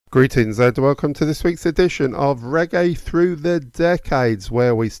Greetings and welcome to this week's edition of Reggae Through the Decades,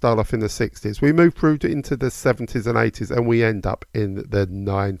 where we start off in the 60s, we move through into the 70s and 80s, and we end up in the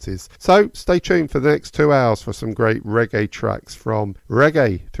 90s. So stay tuned for the next 2 hours for some great reggae tracks from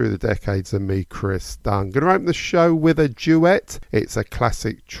Reggae Through the Decades and me, Chris Dunn. Going to open the show with a duet. It's a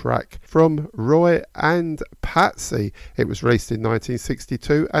classic track from Roy and Patsy. It was released in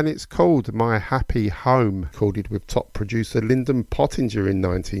 1962 and it's called My Happy Home, recorded with top producer Lyndon Pottinger in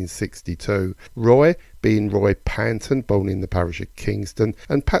 1962. Roy being Roy Panton, born in the parish of Kingston,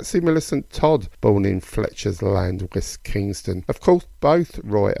 and Patsy Millicent Todd, born in Fletcher's Land, West Kingston. Of course, both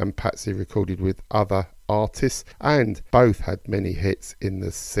Roy and Patsy recorded with other artists and both had many hits in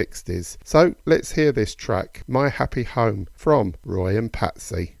the 60s. So let's hear this track, My Happy Home, from Roy and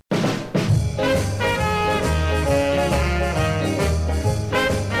Patsy.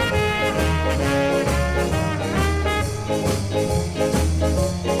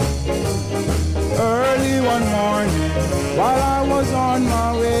 While I was on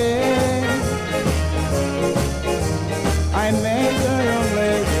my way, I met a young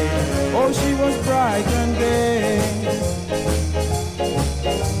lady. Oh, she was bright and gay.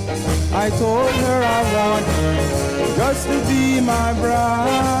 I told her I want her just to be my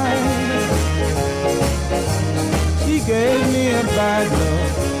bride. She gave me a bad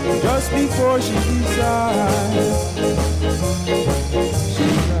look just before she decided. She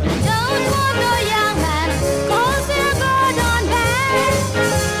said, "Don't want no young man, 'cause they're good on bad.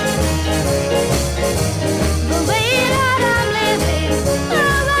 The way that I'm living,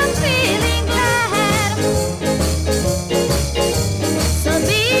 oh, I'm feeling glad. So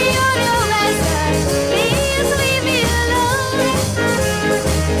be on your rest, please leave me alone.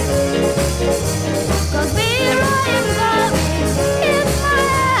 'Cause where I am going, it's my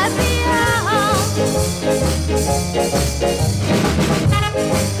happy home."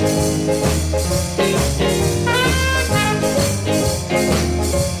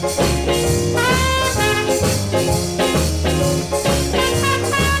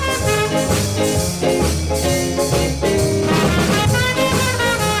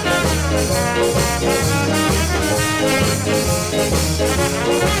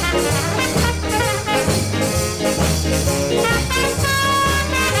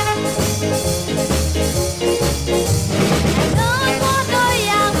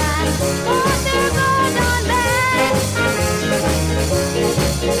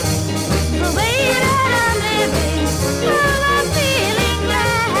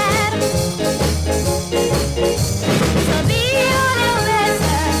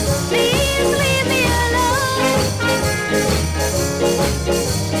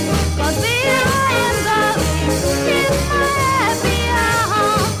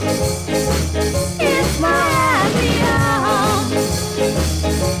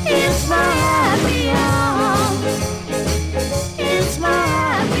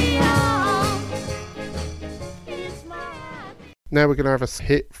 Now we're going to have a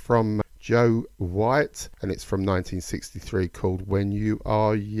hit from Joe White, and it's from 1963 called When You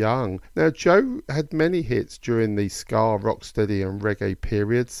Are Young. Now Joe had many hits during the ska, rocksteady and reggae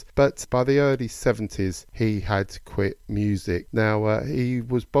periods, but by the early 70s he had quit music. Now he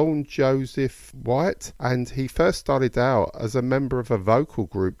was born Joseph White, and he first started out as a member of a vocal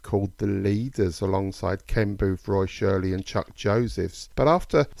group called The Leaders alongside Ken Booth, Roy Shirley and Chuck Josephs. But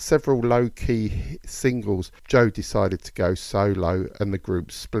after several low-key singles, Joe decided to go solo and the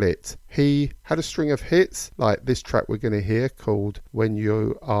group split. He had a string of hits like this track we're going to hear called When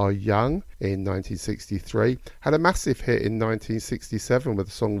You Are Young in 1963, had a massive hit in 1967 with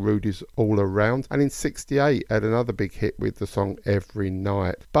the song Rudy's All Around, and in 68 had another big hit with the song Every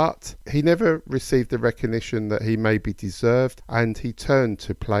Night. But he never received the recognition that he maybe deserved, and he turned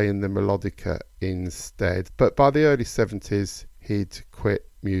to playing the melodica instead. But by the early 70s he'd quit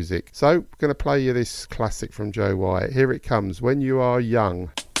music. So we're going to play you this classic from Joe White. Here it comes, When You Are Young.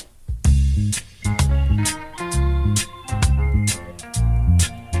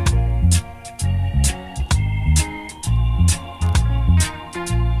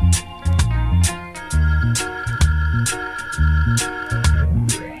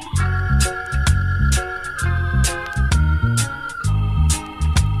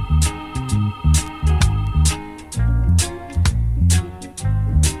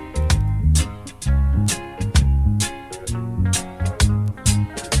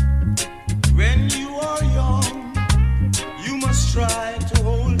 When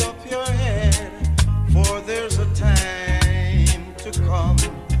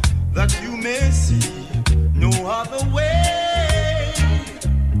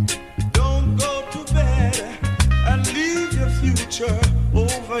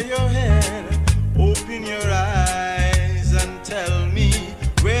over your head. Open your eyes and tell me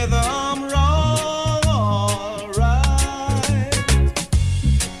whether I'm wrong or right.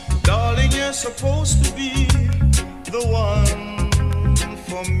 Darling, you're supposed to be the one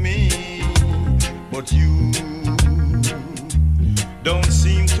for me, but you don't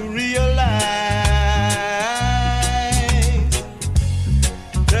seem to realize.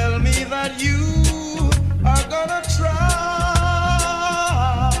 Tell me that you are gonna try,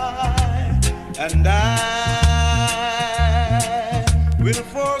 and I will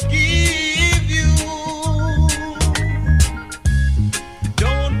forgive you.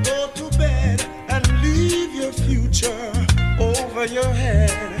 Don't go to bed and leave your future over your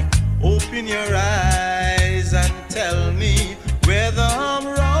head. Open your eyes and tell me whether I'm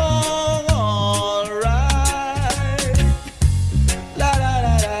wrong or right. La la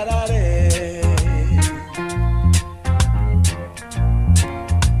la la la day.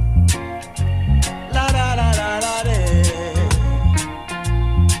 La la la la la day.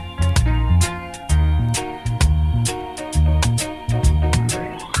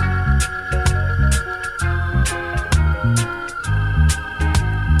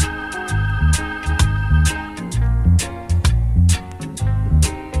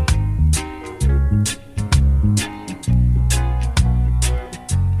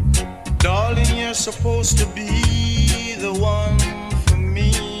 Darling, you're supposed to be the one for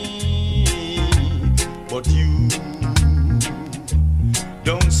me, but you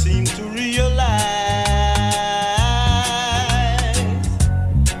don't seem to realize.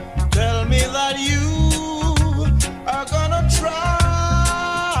 Tell me that you are gonna try,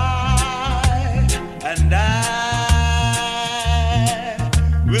 and I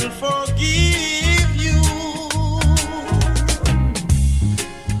will forgive you.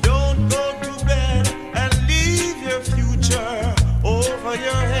 Don't go to bed and leave your future over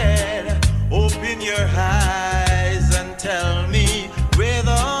your head. Open your eyes and tell me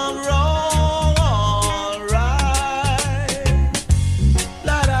whether I'm wrong or right.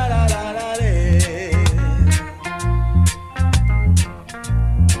 La la la la la day.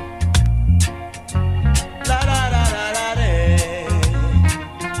 La la la la la day.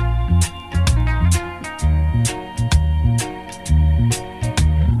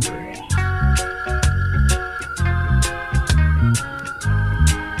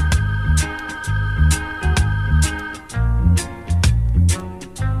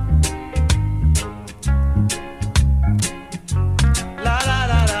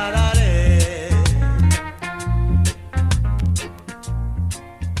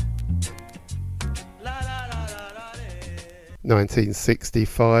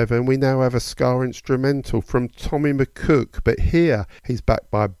 1965, and we now have a ska instrumental from Tommy McCook, but here he's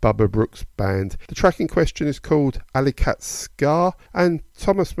backed by Bubba Brooks Band. The track in question is called Alley Cat Ska, and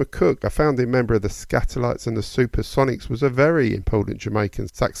Thomas McCook, a founding member of the Scatolites and the Supersonics, was a very important Jamaican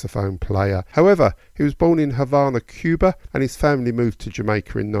saxophone player. However, he was born in Havana, Cuba, and his family moved to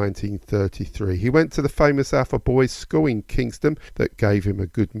Jamaica in 1933. He went to the famous Alpha Boys School in Kingston that gave him a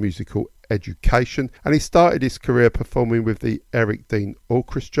good musical education, and he started his career performing with the Eric Dean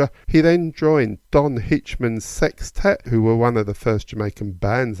Orchestra. He then joined Don Hitchman's Sextet, who were one of the first Jamaican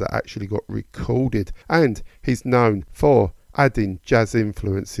bands that actually got recorded, and he's known for adding jazz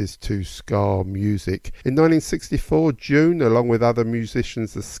influences to ska music. In 1964, June, along with other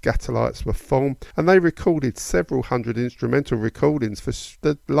musicians, the Scatolites were formed, and they recorded several hundred instrumental recordings for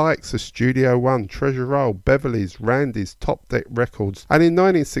the likes of Studio One, Treasure Roll, Beverly's, Randy's, Top Deck Records. And in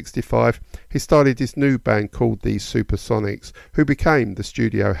 1965, he started his new band called the Supersonics, who became the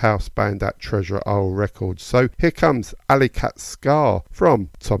studio house band at Treasure Isle Records. So here comes Alley Cat Ska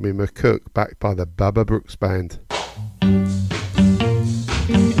from Tommy McCook, backed by the Bubba Brooks Band.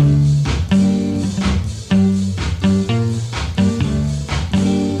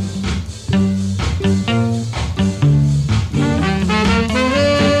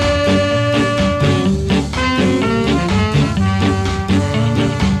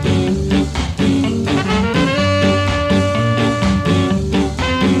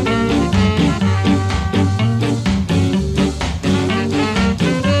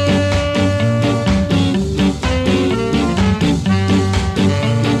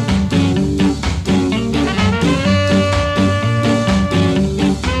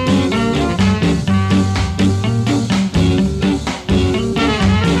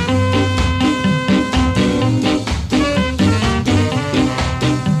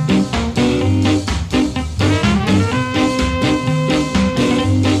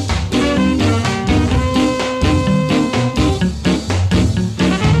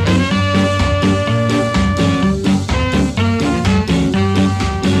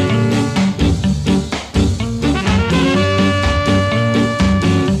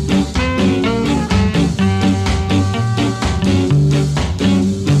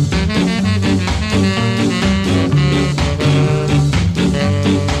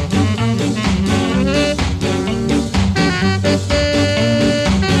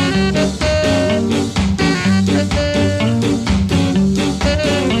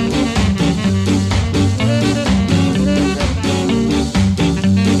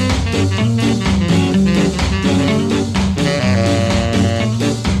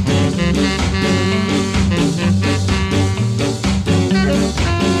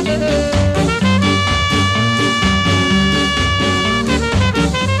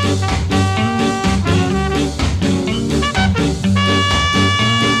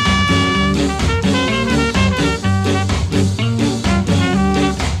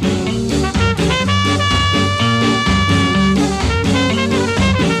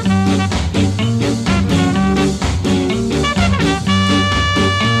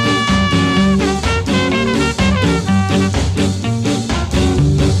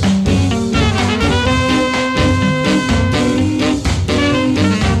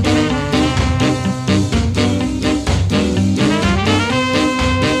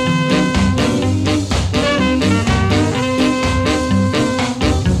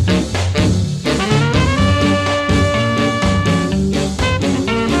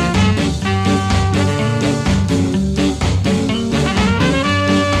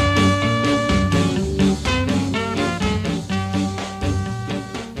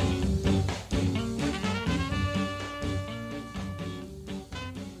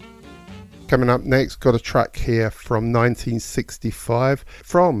 Coming up next, got a track here from 1965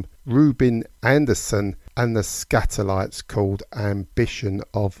 from Reuben Anderson and the Scatterlights called Ambition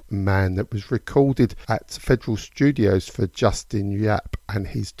of Man, that was recorded at Federal Studios for Justin Yap and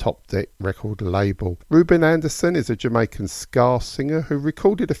his Top Deck record label. Reuben Anderson is a Jamaican ska singer who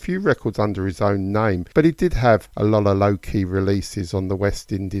recorded a few records under his own name, but he did have a lot of low-key releases on the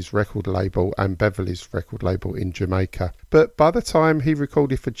West Indies record label and Beverly's record label in Jamaica. But by the time he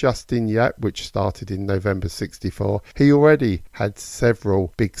recorded for Justin Yap, which started in November 64, he already had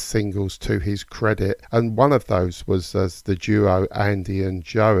several big singles to his credit, and one of those was as the duo Andy and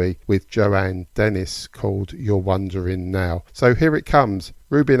Joey with Joanne Dennis called You're Wondering Now. So here it comes,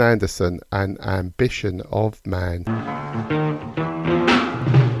 Reuben Anderson and Ambition of Man.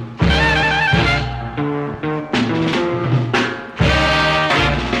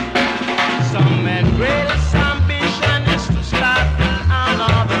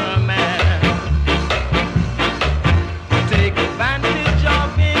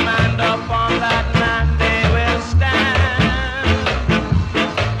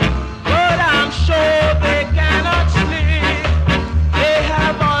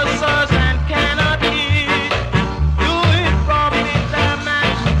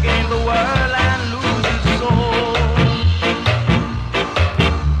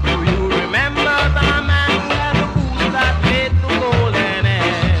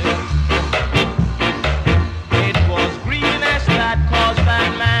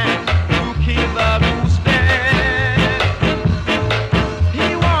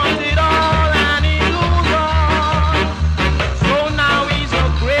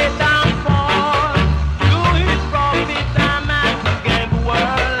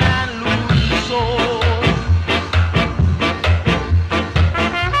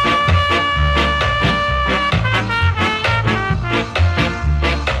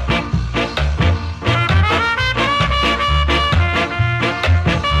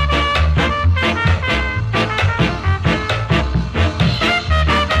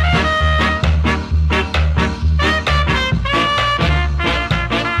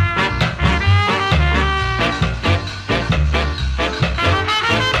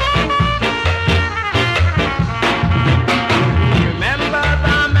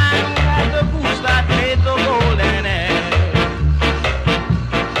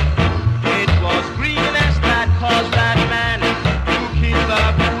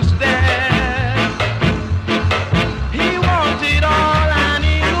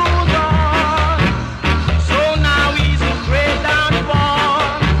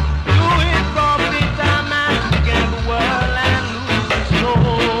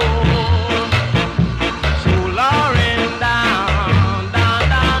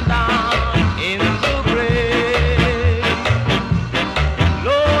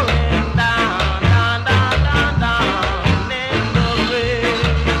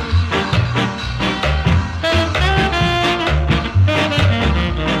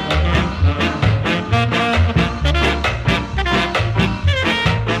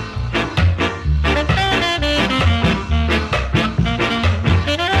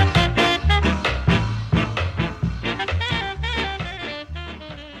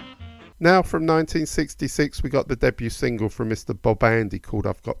 Now from 1966 we got the debut single from Mr. Bob Andy called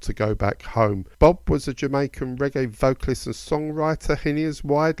I've Got to Go Back Home. Bob was a Jamaican reggae vocalist and songwriter, and he is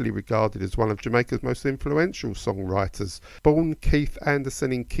widely regarded as one of Jamaica's most influential songwriters. Born Keith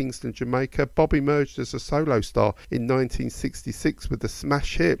Anderson in Kingston, Jamaica, Bob emerged as a solo star in 1966 with the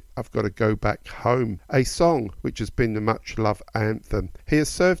smash hit I've Got to Go Back Home, a song which has been a much loved anthem. He has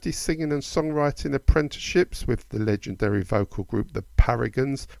served his singing and songwriting apprenticeships with the legendary vocal group The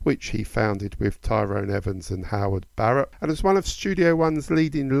Paragons, which he founded with Tyrone Evans and Howard Barrett, and as one of Studio One's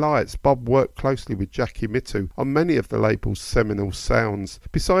leading lights, Bob worked closely with Jackie Mittoo on many of the label's seminal sounds.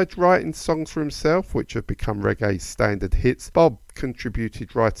 Besides writing songs for himself, which have become reggae standard hits, Bob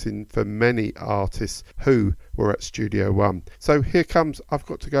contributed writing for many artists who were at Studio One. So here comes I've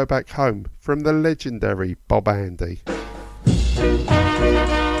Got to Go Back Home from the legendary Bob Andy.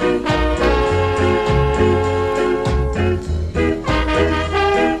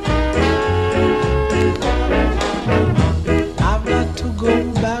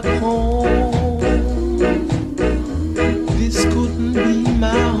 Go back home. This couldn't be my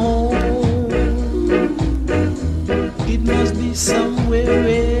home. It must be somewhere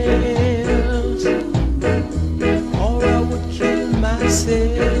else, or I would kill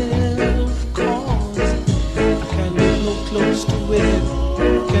myself. 'Cause I can't get no clothes to wear,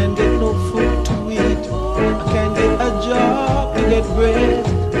 can't get no food to eat, I can't get a job to get bread.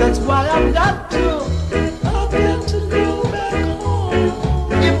 That's why I've got to go back home.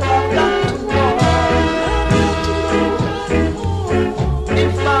 If I've got to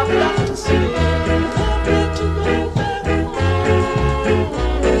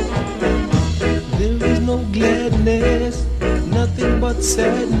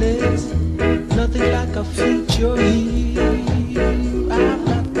happiness, nothing like a future here. I've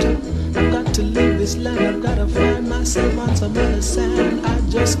got to leave this land. I've got to find myself on some other sand. I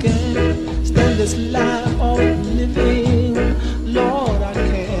just can't stand this life of living. Lord, I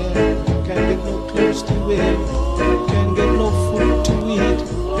can't get no close to it. Can't get no food to eat.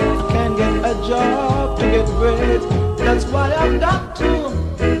 I can't get a job to get bread. That's why I've got to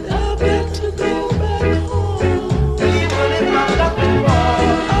go back home. Even if I've got to walk,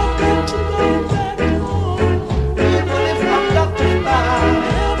 I've got to go back home. Even if I've got to fly,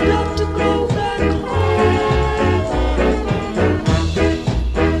 I've got to go back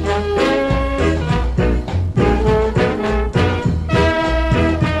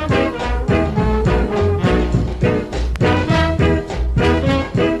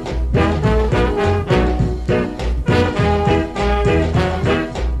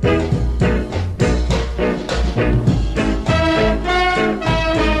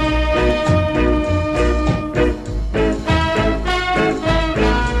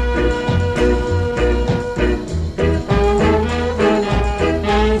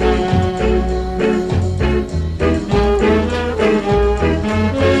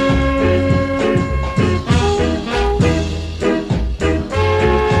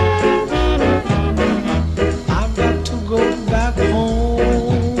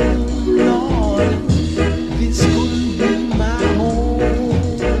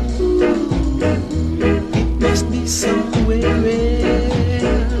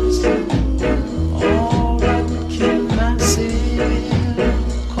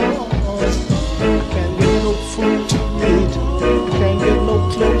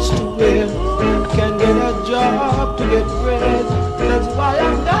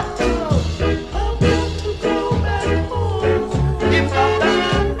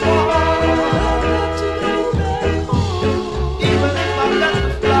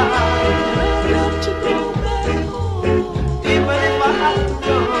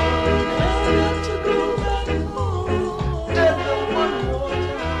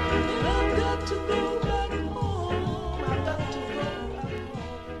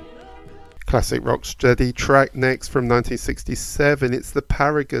Classic rock steady track next from 1967. It's the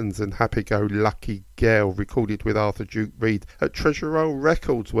Paragons and Happy Go Lucky Girl, recorded with Arthur Duke Reid at Treasure Roll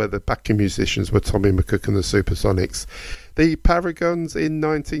Records, where the backing musicians were Tommy McCook and the Supersonics. The Paragons in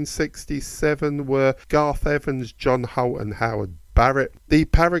 1967 were Garth Evans, John Holt and Howard Barrett. The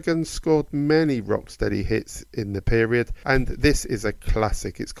Paragons scored many rocksteady hits in the period, and this is a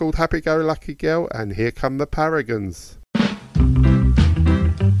classic. It's called Happy Go Lucky Girl, and here come the Paragons.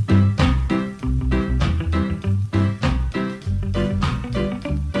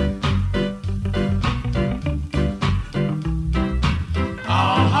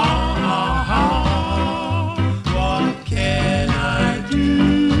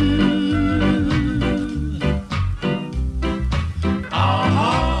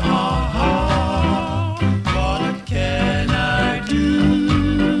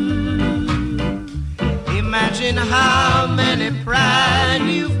 How many pride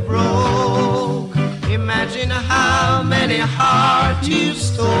you've broke. Imagine how many hearts you've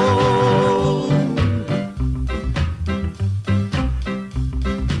stole.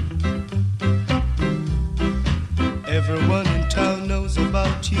 Everyone in town knows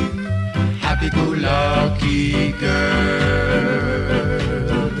about you. Happy-go-lucky girl.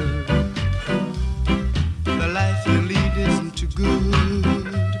 The life you lead isn't too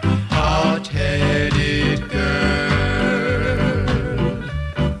good. Hot-headed girl.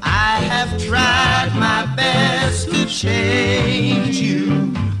 I have tried my best to change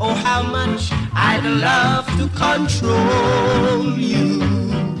you. Oh, how much I'd love to control you.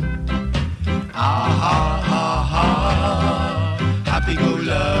 Ah, ha, ha, ha.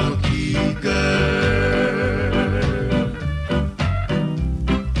 Happy-go-lucky girl.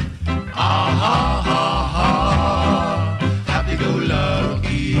 Ah, ha, ha, ha.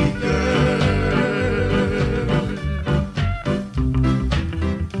 Happy-go-lucky girl.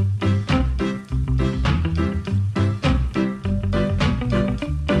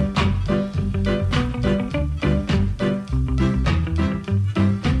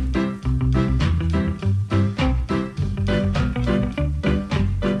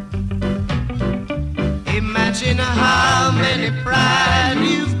 Imagine how many pride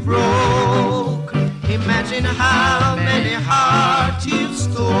you've broke. Imagine how many hearts you've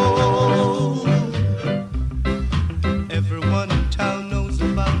stole. Everyone in town knows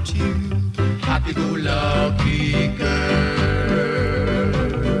about you. Happy-go-lucky girl.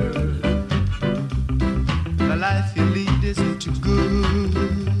 The life you lead isn't too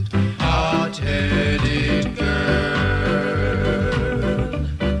good. Hot-headed girl.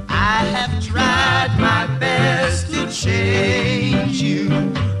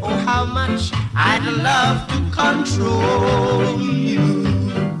 I'd love to control you.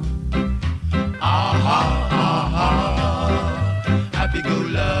 Aha, aha,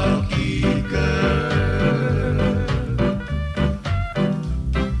 happy-go-lucky girl.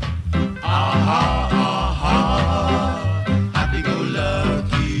 Aha, aha,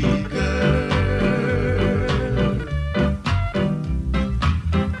 happy-go-lucky girl.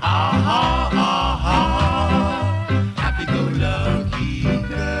 Aha, aha, happy-go-lucky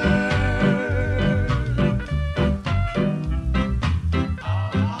girl.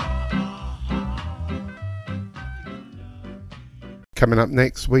 Coming up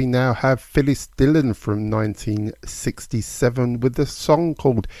next, we now have Phyllis Dillon from 1967 with a song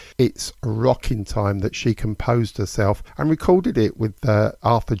called It's Rockin' Time that she composed herself and recorded it with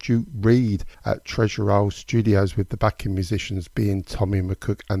Arthur Duke Reid at Treasure Isle Studios, with the backing musicians being Tommy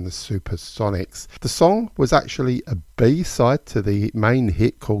McCook and the Supersonics. The song was actually a B-side to the main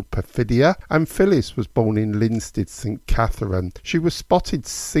hit called Perfidia, and Phyllis was born in Linstead, St Catherine. She was spotted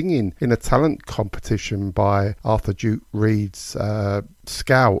singing in a talent competition by Arthur Duke Reid's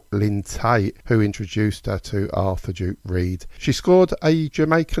scout Lynn Tate, who introduced her to Arthur Duke Reid. She scored a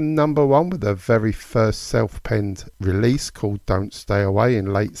Jamaican #1 with her very first self-penned release called Don't Stay Away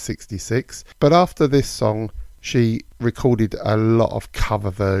in late '66, but after this song she recorded a lot of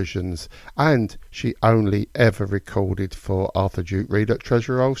cover versions, and she only ever recorded for Arthur Duke Reid at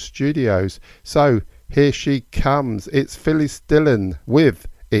Treasure Isle Studios. So here she comes. It's Phyllis Dillon with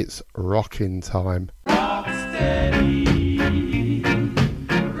It's Rockin' Time. Rock steady.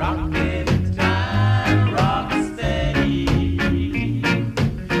 Rockin' time, rock steady.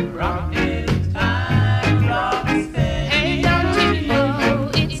 Rockin' time, rock steady. Hey, don't you know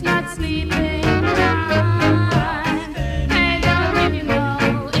it's not sleeping time? Hey, don't you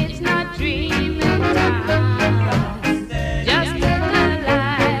know it's not dreaming time? Just look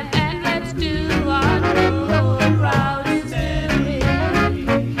alive and let's do what the whole crowd is doing.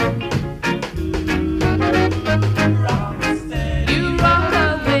 You rock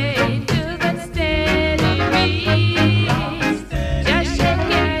away to that steady beat. Just shake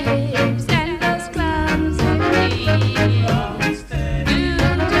your hips and those clumsy feet. Do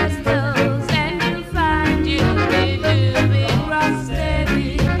just those and you'll find you'll be doing rock steady.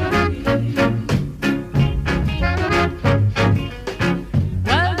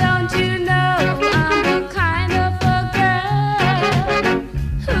 Well, don't you know I'm the kind of a girl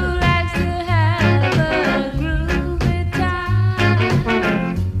who likes to have a groovy time.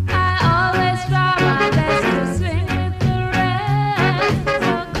 I always try my best to swing with the rest.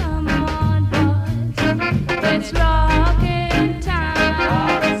 So come on, boys, it's rockin' time.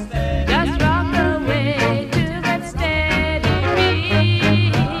 Just rock away to that steady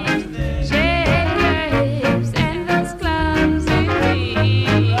beat. Shake your hips and those clumsy feet.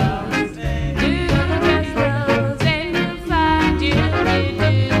 Do just those and you'll find you'll be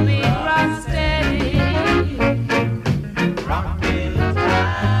doing rock steady. Rockin'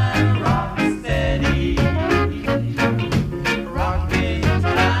 time, rock steady. Rockin'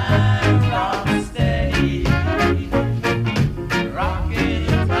 time, rock steady. Rockin'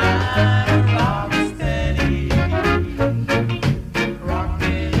 time, rock steady.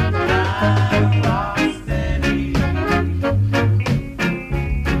 Rockin' time, rock steady.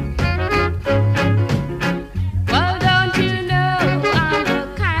 Well, don't you know I'm the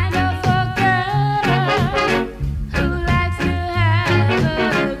kind of a girl who likes to have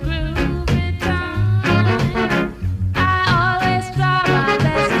a groovy time. I always try my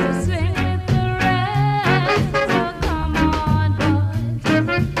best to swing with the rest. So come on, boys,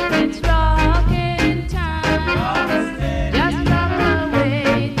 it's rockin' time. Just rock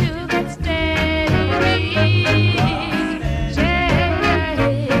away to that steady beat. Shake your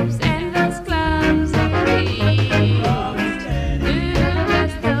hips and those clumsy feet. Do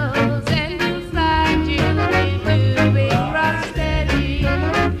just those and you'll find you'll be doing rock steady.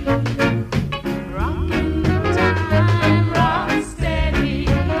 Rockin' time, rock steady.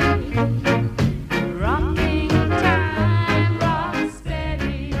 Rocking time, rock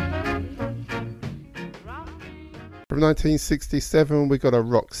steady. From 1967, we got a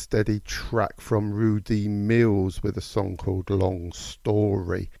rock steady track from Rudy Mills with a song called Long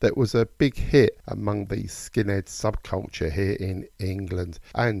Story that was a big hit among the skinhead subculture here in England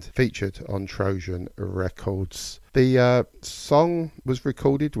and featured on Trojan Records. The song was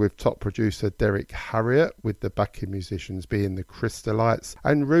recorded with top producer Derek Harriott, with the backing musicians being the Crystalites,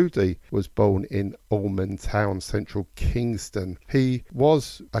 and Rudy was born in Allman Town, central Kingston. He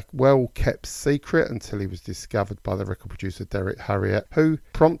was a well-kept secret until he was discovered by the record producer Derek Harriott, who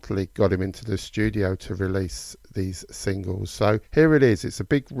promptly got him into the studio to release these singles. So here it is. It's a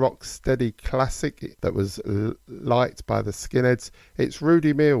big rock steady classic that was liked by the skinheads. It's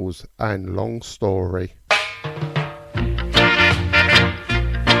Rudy Mills and Long Story.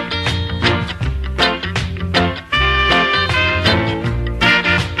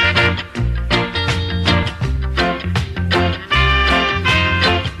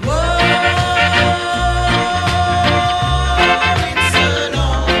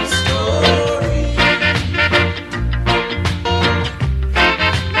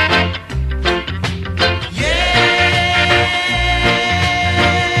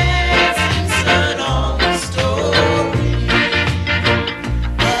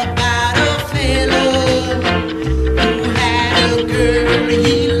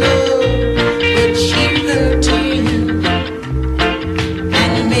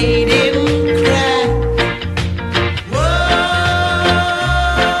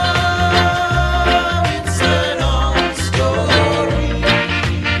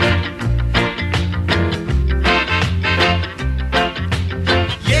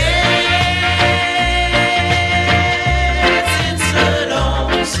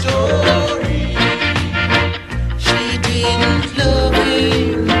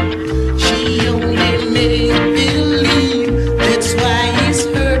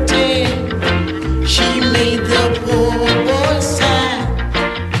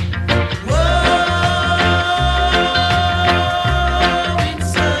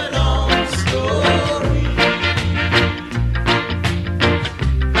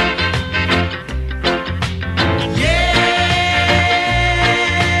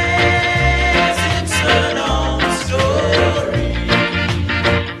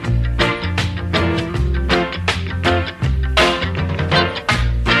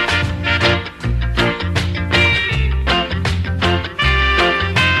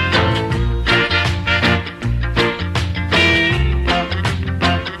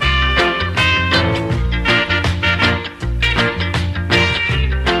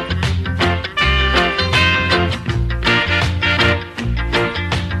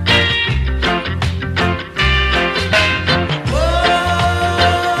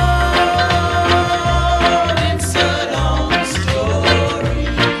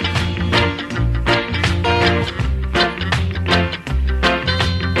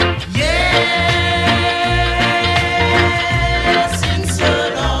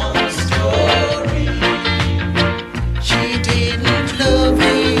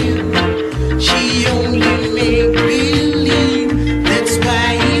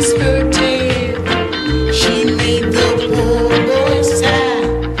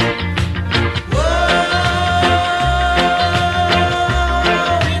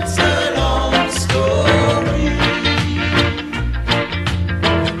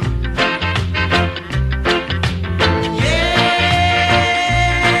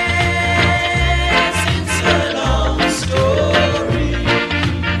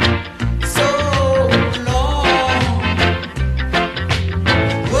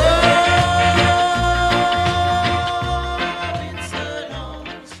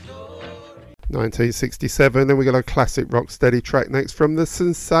 (1967), and we got a classic rock steady track next from the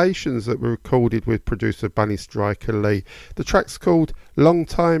Sensations that were recorded with producer Bunny Striker Lee. The track's called Long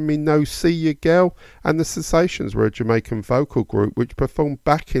Time Me No See You Girl, and the Sensations were a Jamaican vocal group which performed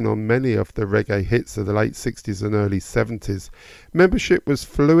backing on many of the reggae hits of the late 60s and early 70s. Membership was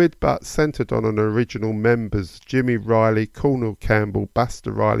fluid but centred on an original members, Jimmy Riley, Cornel Campbell,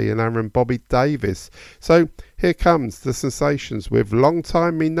 Buster Riley and Aaron Bobby Davis. So here comes the Sensations with Long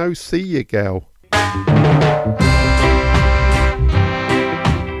Time Me No See You Girl.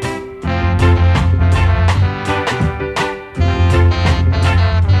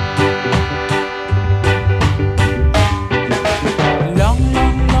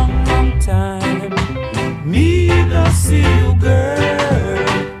 See you,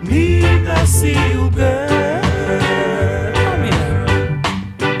 girl. Me that see you, girl. Come here.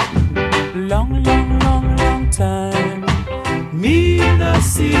 Long, long, long, long time. Me that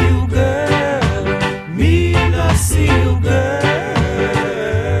see you, girl. Me that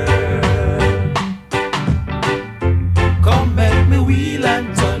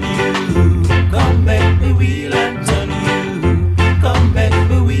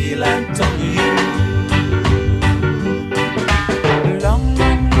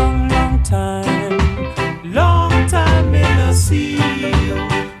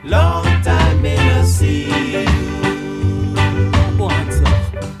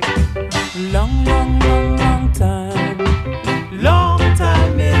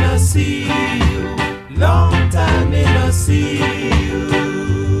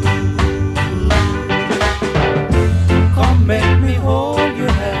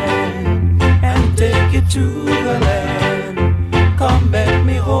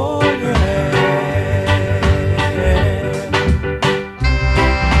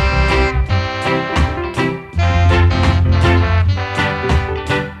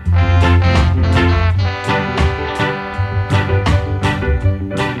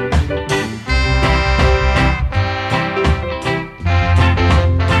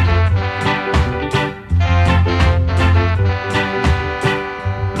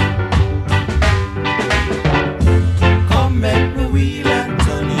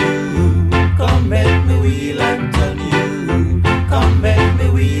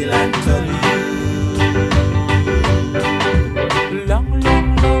wheel and tell you. Long,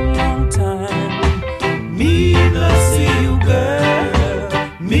 long, long, long time. Me not see you, girl.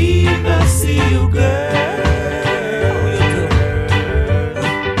 Me not see you, girl.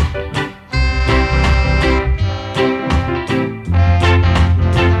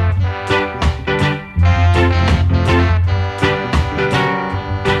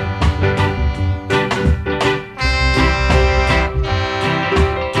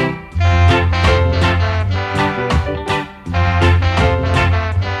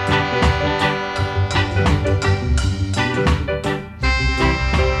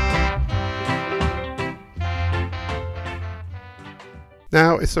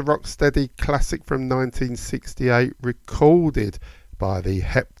 Now it's a rocksteady classic from 1968, recorded by the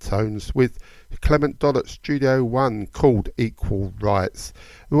Heptones with Clement Dodd at Studio One, called Equal Rights.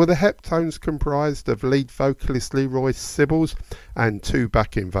 Well, the Heptones comprised of lead vocalist Leroy Sibbles and two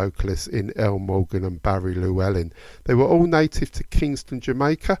backing vocalists in El Morgan and Barry Llewellyn. They were all native to Kingston,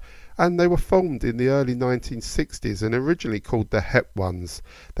 Jamaica, and they were formed in the early 1960s and originally called the Hep Ones.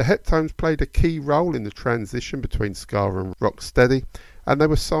 The Heptones played a key role in the transition between ska and rocksteady, and they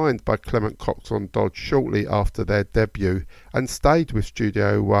were signed by Clement Cox on Dodd shortly after their debut and stayed with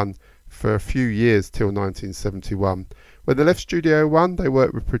Studio One for a few years till 1971. When they left Studio One, they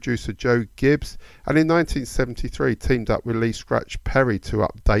worked with producer Joe Gibbs, and in 1973 teamed up with Lee Scratch Perry to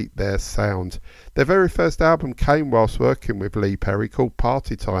update their sound. Their very first album came whilst working with Lee Perry, called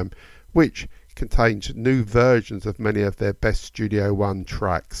Party Time, which contained new versions of many of their best Studio One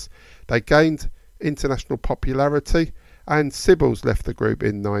tracks. They gained international popularity, and Sibbles left the group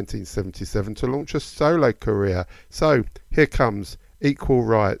in 1977 to launch a solo career. So here comes Equal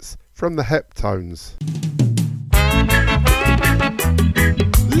Rights from the Heptones.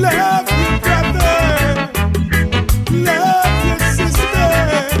 Love your brother, love your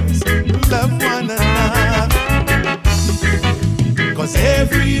sisters, love one another. 'Cause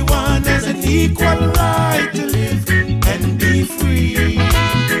everyone has an equal right to live and be free.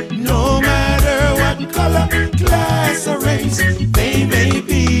 No matter what color, class or race they may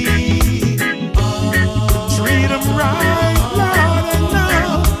be. Treat them right, Lord, and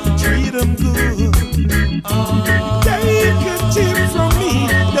now treat them good. Take a tip from me,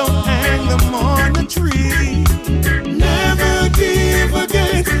 don't hang them on a tree. Never give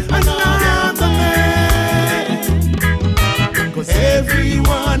against another man. 'Cause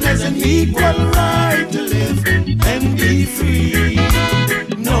everyone has an equal right to live and be free.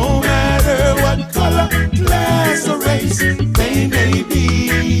 No matter what color, class or race they may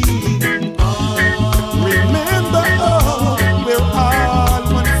be. Remember, oh, we're all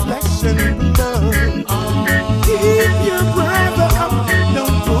one flesh and blood. Keep your brother up,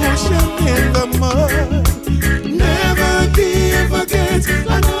 don't push him in the mud. Never give against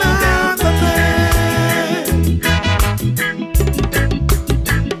another man.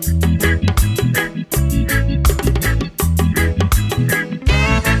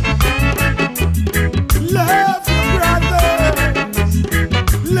 Love your brothers,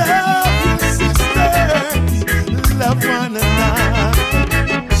 love your sisters, love one another.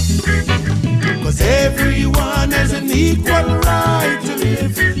 'Cause everyone has an equal right to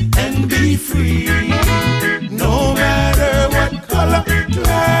live and be free. No matter what color,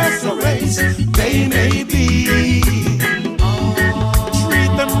 class or race they may be.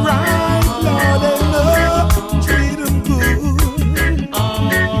 Treat them right, Lord, and love, treat them good.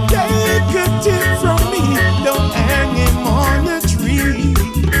 Take a tip from me, don't hang him on a tree.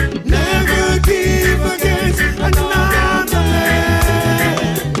 Never give against another man.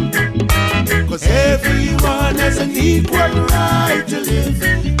 'Cause everyone has an equal right to live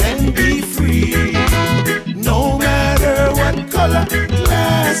and be free. No matter what color,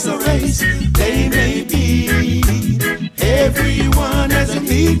 class or race they may be. Everyone has an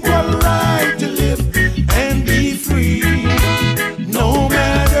equal right to live and be free. No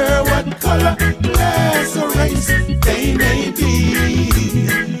matter what color, class or race they may be.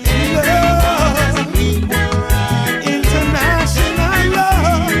 Love, international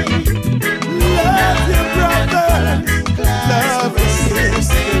love. Love your brothers, love your sisters.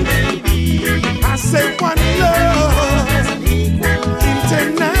 I say one love,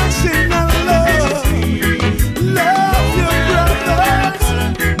 international love. Love your brothers,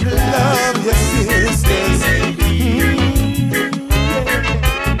 love your sisters.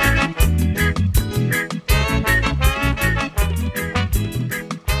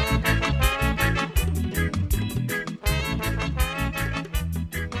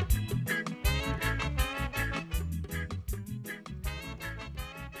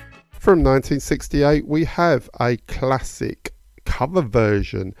 From 1968 we have a classic cover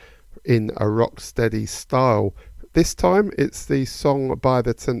version in a rocksteady style. This time it's the song by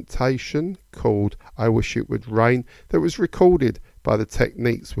The Temptation called I Wish It Would Rain that was recorded by the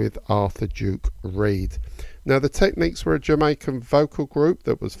Techniques with Arthur Duke Reid. Now the Techniques were a Jamaican vocal group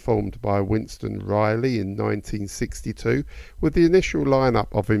that was formed by Winston Riley in 1962 with the initial lineup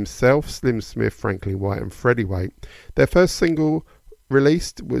of himself, Slim Smith, Franklin White and Freddie White. Their first single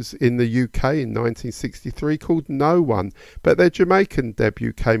released was in the UK in 1963 called No One, but their Jamaican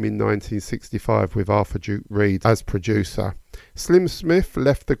debut came in 1965 with Arthur Duke Reid as producer. Slim Smith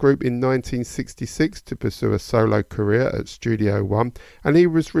left the group in 1966 to pursue a solo career at Studio One, and he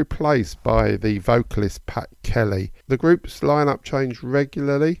was replaced by the vocalist Pat Kelly. The group's lineup changed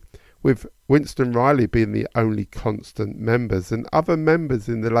regularly, with Winston Riley being the only constant members, and other members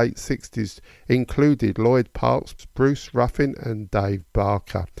in the late 60s included Lloyd Parks, Bruce Ruffin and Dave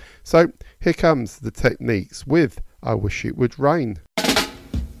Barker. So here comes the Techniques with I Wish It Would Rain.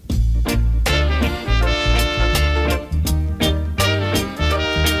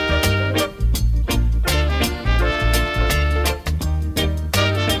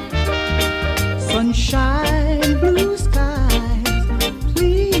 Sunshine, blue skies,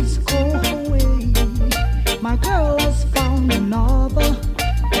 please go away. My girl has found another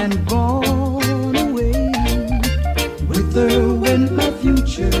and gone away. With her went my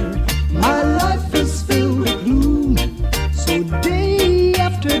future, my life is filled with gloom. So day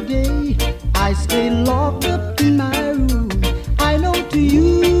after day, I stay locked up in my room. I know to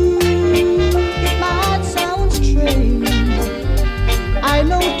you it might sound strange. I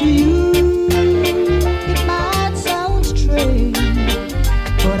know to you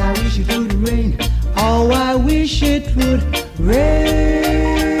oh, I wish it would rain.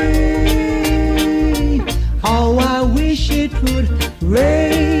 Oh, I wish it would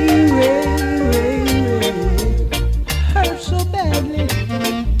rain, rain, rain, rain. Hurt so badly.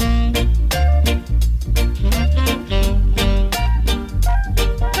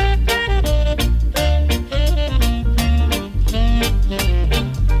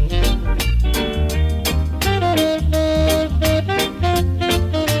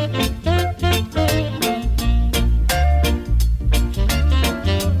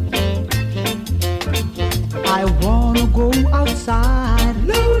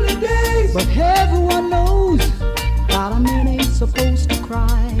 But everyone knows that a man ain't supposed to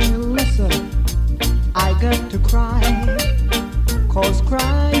cry. Listen, I got to cry, 'cause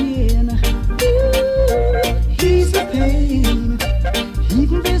crying, he's the pain.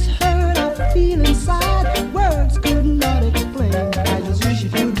 Even this hurt I feel inside, words could not explain. I just wish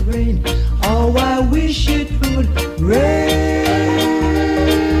it would rain. Oh, I wish it would rain.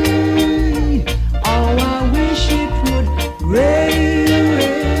 Oh, I wish it would rain.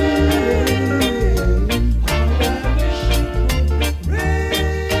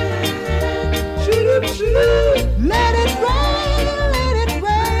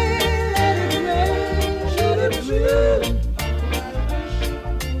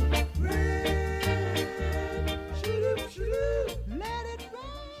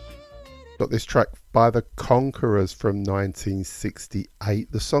 Got this track by the Conquerors from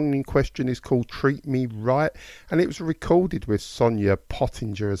 1968. The song in question is called Treat Me Right, and it was recorded with Sonia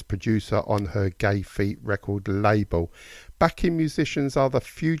Pottinger as producer on her Gay Feet record label. Backing musicians are the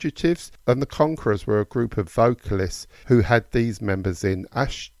Fugitives, and the Conquerors were a group of vocalists who had these members in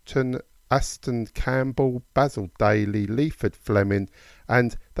Aston Campbell, Basil Daly, Leaford Fleming,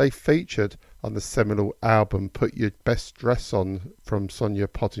 and they featured on the seminal album Put Your Best Dress On from Sonia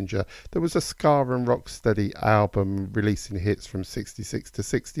Pottinger. There was a ska and rocksteady album releasing hits from 66 to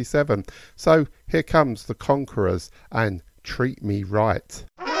 67. So here comes the Conquerors and Treat Me Right.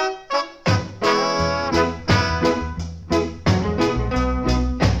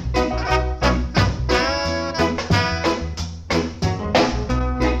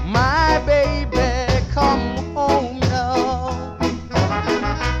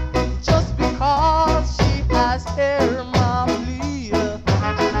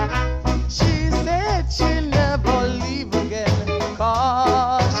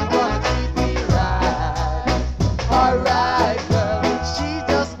 Alright, girl, she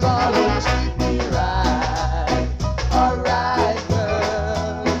just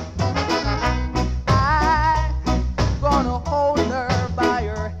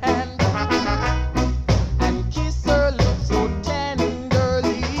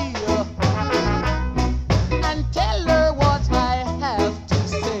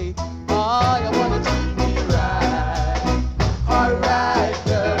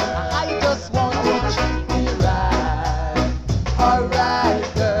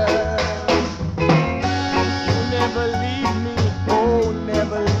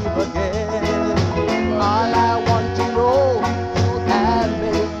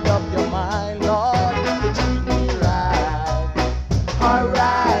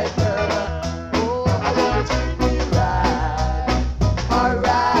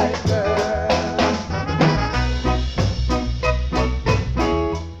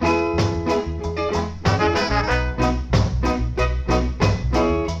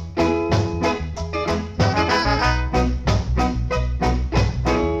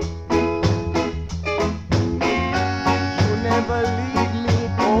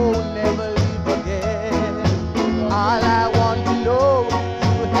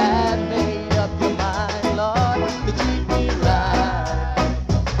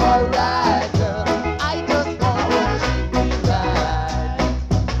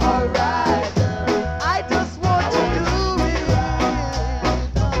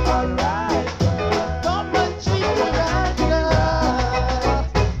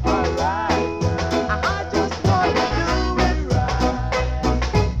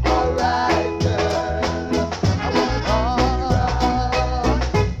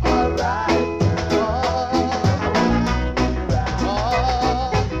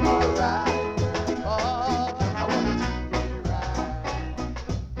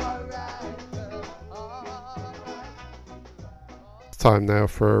time now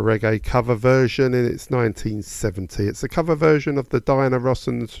for a reggae cover version, and it's 1970. It's a cover version of the Diana Ross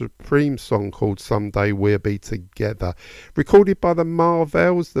and the Supreme song called Someday We'll Be Together. Recorded by the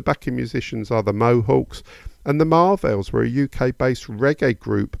Marvels, the backing musicians are the Mohawks, and the Marvels were a UK-based reggae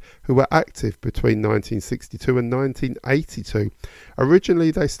group who were active between 1962 and 1982. Originally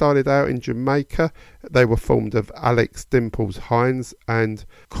they started out in Jamaica. They were formed of Alex Dimples Hines and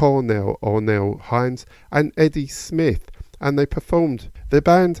Cornell Hines and Eddie Smith, and they performed. The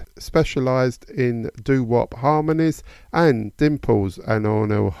band specialised in doo-wop harmonies, and Dimples and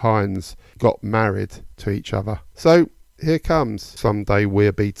Ornell Hines got married to each other. So here comes Someday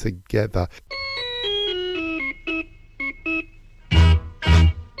We'll Be Together.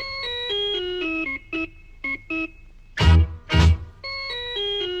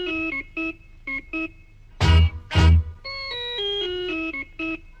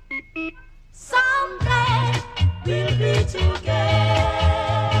 Someday we'll be together.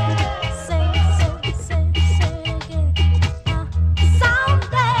 Say again.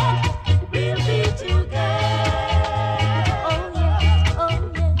 Someday we'll be together. Oh yeah, oh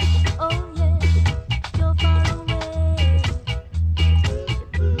yeah, oh yeah. You're far away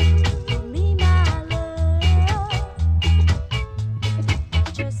from me, my love.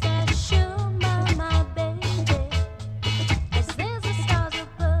 Just as sure, my baby, as there's the stars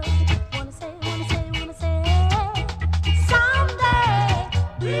above. Wanna say, someday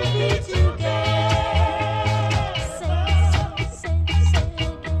we'll be together. Say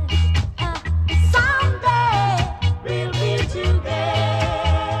again. Someday we'll be together.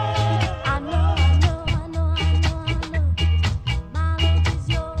 I know. My love is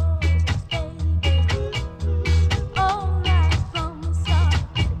yours, baby. All right from the start.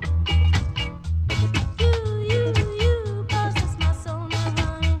 You possess my soul, my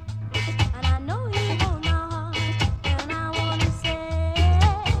honey. And I know you hold my heart, and I wanna say,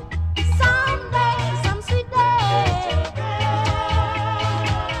 someday, some sweet day,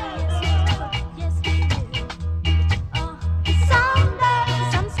 yes we will. Someday,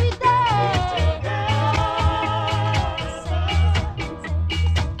 some sweet day.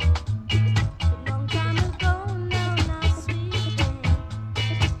 Long time ago now, sweet day,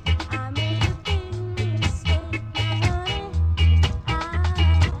 I made a big mistake, my honey. I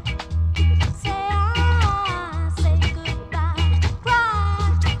say goodbye, cry,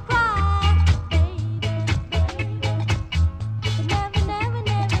 baby.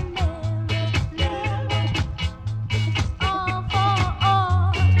 Never. All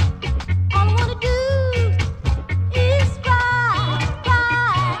I wanna do is cry.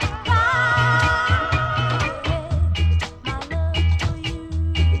 My love for you,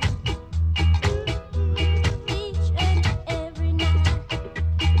 each and every night.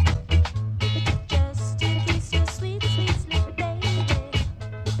 Just to kiss your sweet baby,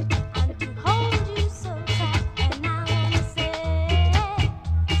 and to hold you so tight. And I wanna say,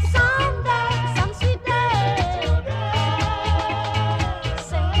 someday, some sweet day.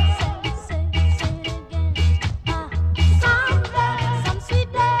 Say it again. Someday, some sweet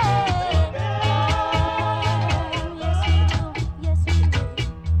day. Yes we will.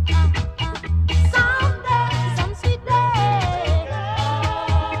 Someday, some sweet day.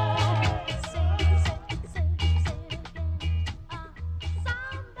 Say it again. Someday, some sweet day.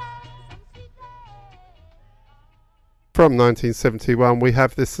 From 1971, we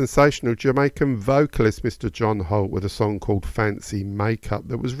have this sensational Jamaican vocalist Mr. John Holt with a song called Fancy Makeup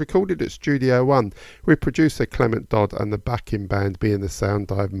that was recorded at Studio One with producer Clement Dodd and the backing band being the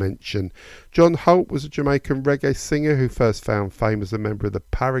sound I've mentioned. John Holt was a Jamaican reggae singer who first found fame as a member of the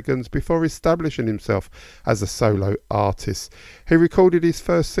Paragons before establishing himself as a solo artist. He recorded his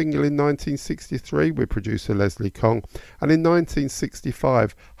first single in 1963 with producer Leslie Kong, and in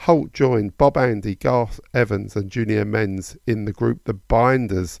 1965 Holt joined Bob Andy, Garth Evans and Junior Menz in the group The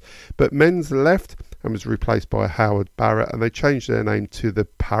Binders, but Menz left and was replaced by Howard Barrett, and they changed their name to the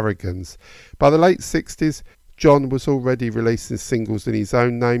Paragons. By the late 60s, John was already releasing singles in his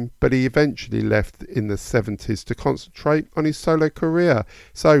own name, but he eventually left in the 70s to concentrate on his solo career.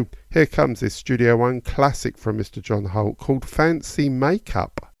 So here comes this Studio One classic from Mr. John Holt called Fancy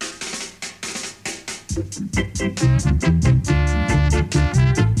Makeup.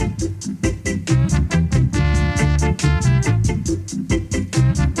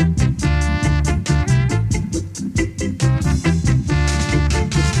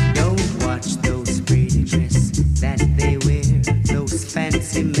 Don't watch those pretty dresses that they wear, those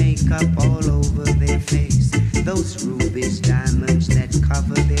fancy makeup all over their face, those rubies, diamonds that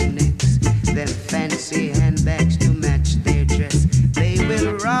cover their necks, them fancy handbags to match their dress. They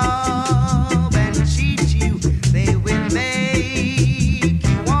will rob and cheat you, they will make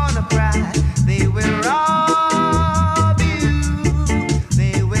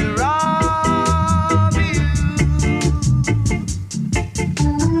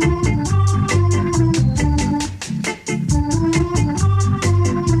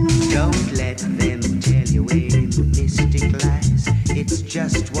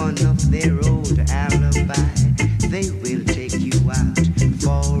just one of their old alibi. They will take you out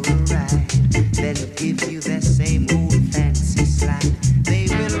for a ride, then give you the same old fancy slide. They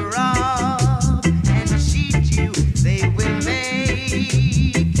will rob and cheat you. They will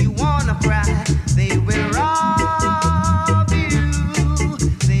make you wanna cry. They will rob you.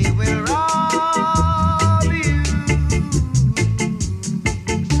 They will rob you.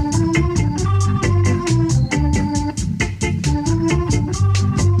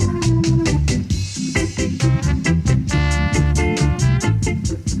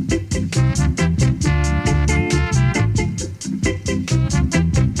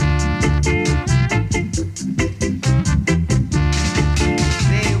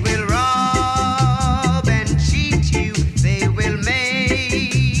 They will rob and cheat you. They will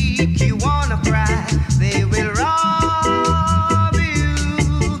make you wanna cry. They will rob you.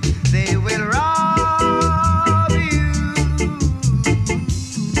 They will rob you.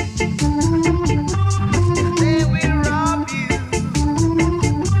 They will rob you.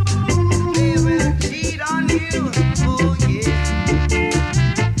 They will cheat on you. Oh yeah.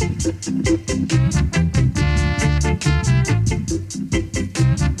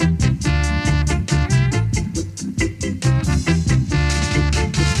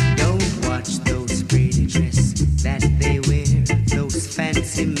 Don't watch those pretty dresses that they wear, those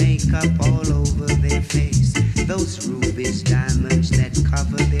fancy makeup all over their face, those rubies, diamonds that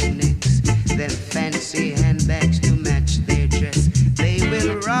cover their necks, them fancy handbags to match their dress. They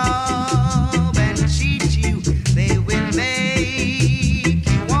will rob and cheat you. They will make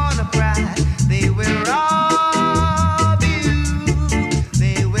you wanna cry. They will rob you.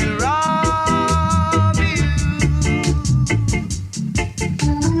 They will rob you.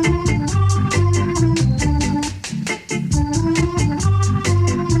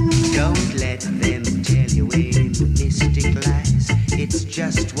 Don't let them tell you any mystic lies. It's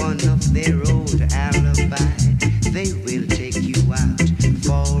just one of their old alibi. They will take you out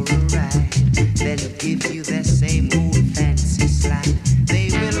for a ride, then give you the same old fancy slide. They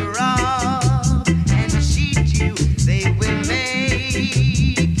will rob and cheat you. They will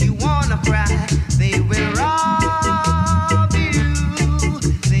make you wanna cry. They will rob you.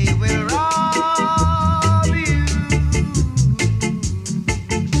 They will rob you.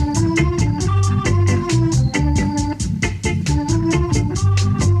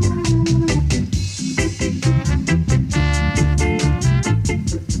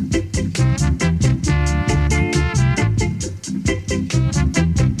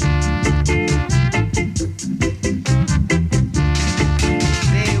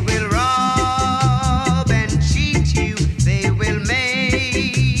 They will rob and cheat you. They will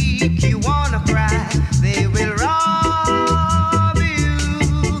make you wanna cry. They will rob you.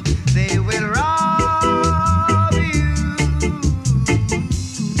 They will rob you.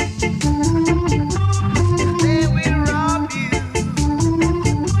 They will rob you.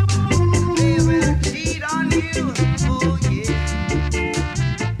 They will cheat on you. Oh yeah.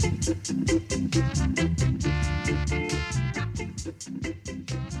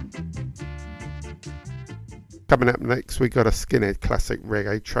 Coming up next, we got a Skinhead classic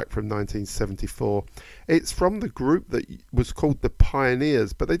reggae track from 1974. It's from the group that was called the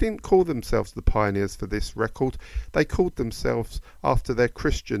Pioneers, but they didn't call themselves the Pioneers for this record. They called themselves after their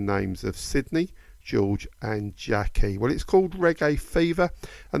Christian names of Sydney, George and Jackie. Well, it's called Reggae Fever,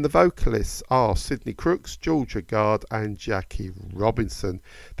 and the vocalists are Sydney Crooks, George Agard and Jackie Robinson.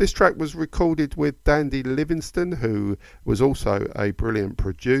 This track was recorded with Dandy Livingston, who was also a brilliant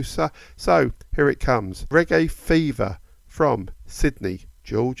producer. So here it comes, Reggae Fever from Sydney,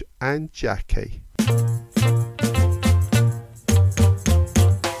 George and Jackie.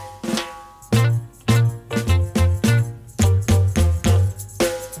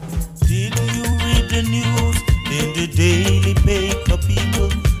 Did you read the news in the daily paper, people?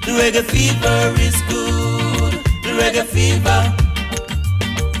 The reggae fever is good. The reggae fever.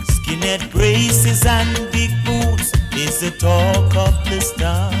 Skinhead braces and big boots is the talk of this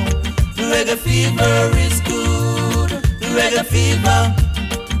town. The reggae fever is good. The reggae fever.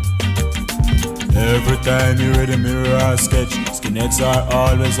 Every time you read a mirror or sketch, skinheads are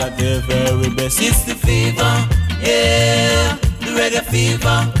always at their very best. It's the fever, yeah, the reggae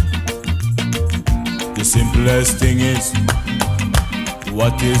fever. The simplest thing is,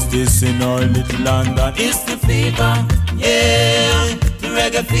 what is this in our little London? It's the fever, yeah, the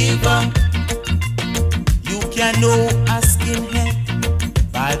reggae fever. You can know a skinhead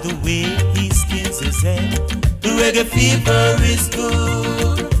by the way he skins his head. The reggae fever is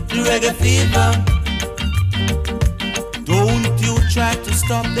good. The reggae fever. Don't you try to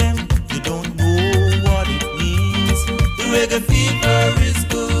stop them, you don't know what it means. The reggae fever is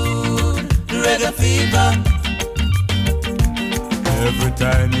good. The reggae fever. Every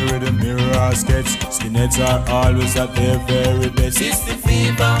time you read a mirror or sketch, skinheads are always at their very best. It's the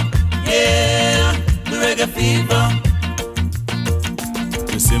fever, yeah, the reggae fever.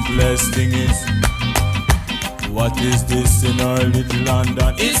 The simplest thing is, what is this in our little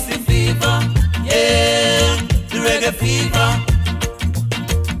London? It's the fever, yeah, the reggae fever.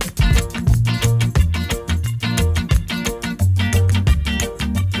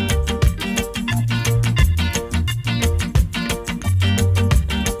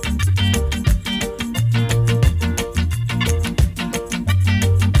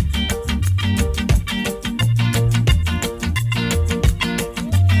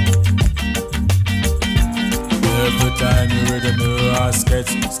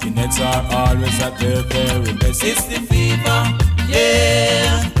 Skinheads are always at their very best. It's the fever,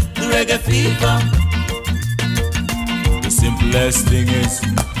 yeah, the reggae fever. The simplest thing is,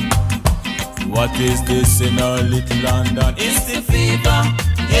 what is this in our little London? It's the fever,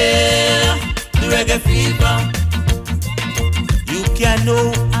 yeah, the reggae fever. You can know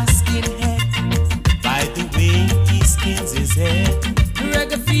a skinhead by the way he skins his head. The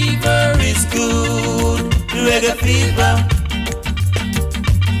reggae fever is good, the reggae fever.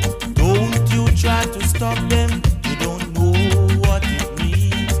 Try to stop them, you don't know what it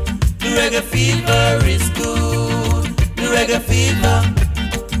means. The reggae fever is good. The reggae fever.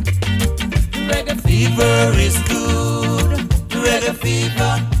 The reggae fever is good. The reggae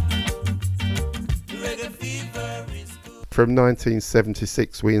fever. The reggae fever is good. From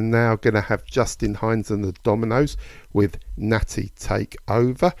 1976, we are now going to have Justin Hinds and the Dominoes with Natty Take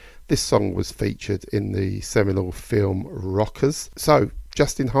Over. This song was featured in the seminal film Rockers. So,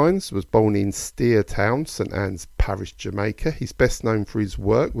 Justin Hinds was born in Steertown, St Anne's Parish, Jamaica. He's best known for his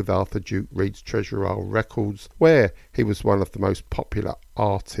work with Arthur Duke Reid's Treasure Isle Records, where he was one of the most popular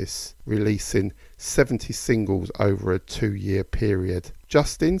artists, releasing 70 singles over a 2-year period.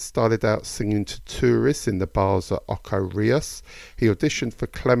 Justin started out singing to tourists in the bars at Ocho Rios. He auditioned for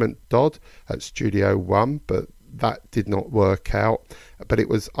Clement Dodd at Studio One, but that did not work out. But it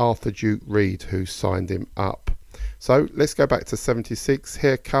was Arthur Duke Reid who signed him up. So let's go back to 76.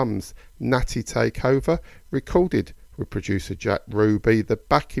 Here comes Natty Take Over, recorded with producer Jack Ruby, the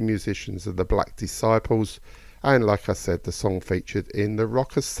backing musicians of the Black Disciples, and like I said, the song featured in the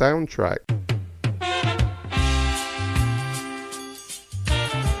Rockers soundtrack.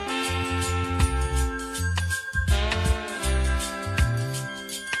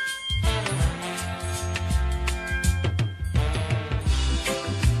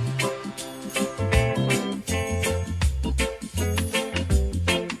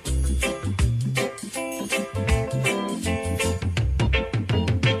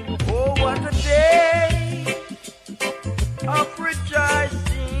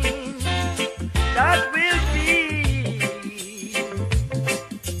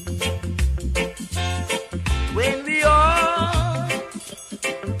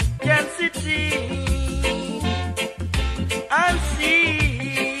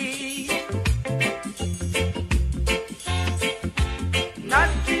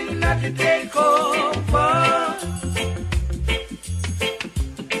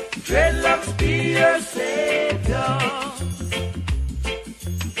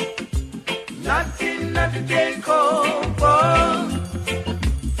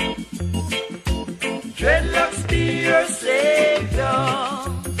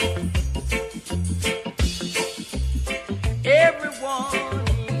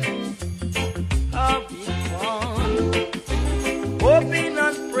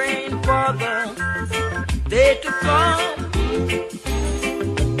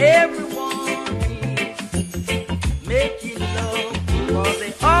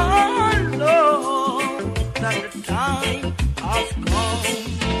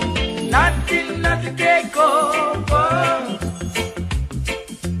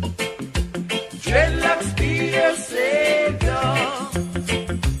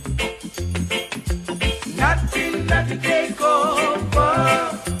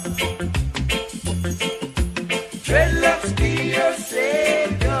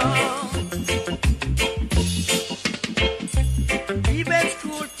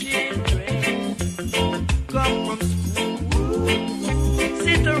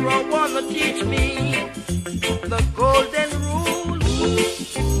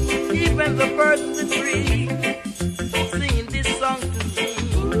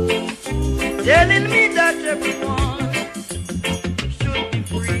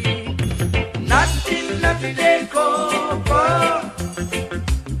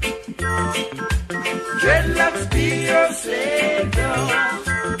 Dreadlocks be your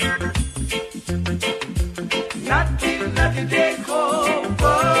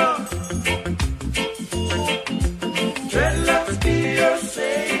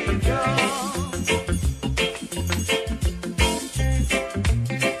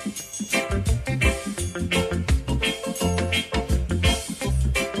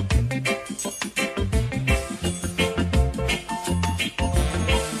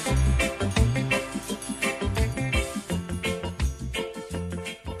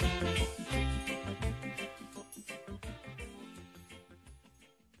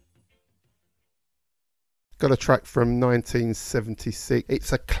Got a track from 1976.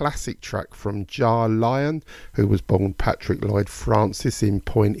 It's a classic track from Jar Lion, who was born Patrick Lloyd Francis in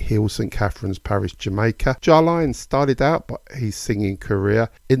Point Hill, St Catherine's Parish, Jamaica. Jar Lion started out his singing career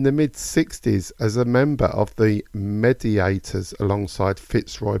in the mid-60s as a member of the Mediators alongside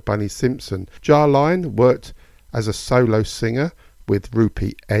Fitzroy Bunny Simpson. Jar Lion worked as a solo singer with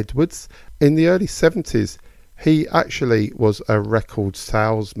Rupie Edwards. In the early 70s, he actually was a record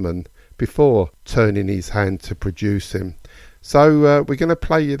salesman before turning his hand to producing. So we're going to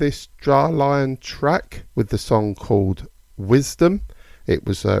play you this Jar Lion track with the song called Wisdom. It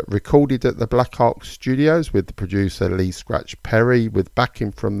was recorded at the Black Ark Studios with the producer Lee Scratch Perry with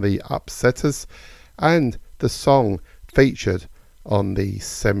backing from the Upsetters, and the song featured on the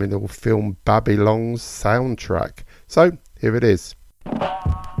seminal film Babylon's soundtrack. So here it is.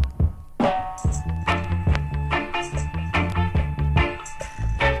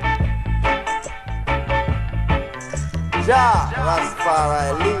 Jah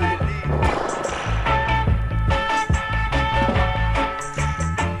Rastafari lead.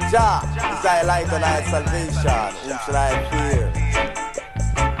 Jah is thy light and thy salvation. Whom shall I fear?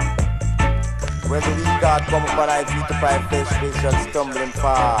 When the weak God come upon thy feet to fight flesh, they shall stumble and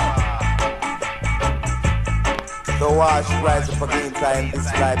fall. So wash rise up against thy in this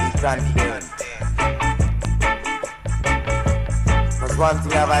life is confident. Cause one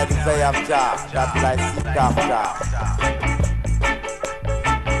thing have I desire of Jah, that will I seek after.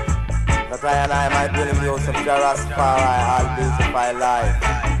 That I and I might dwell in the house of Jah Rastafari all days of my life.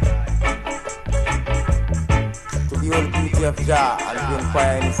 To behold the beauty of Jah and to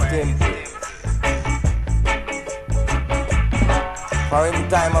inquire in his temple. For in the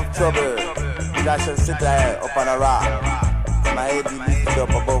time of trouble, Jah shall sit there upon a rock. My head be lifted up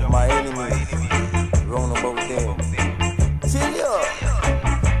above my enemies, round about them. Chill you!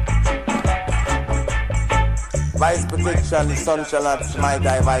 By his protection, the sun shall not smite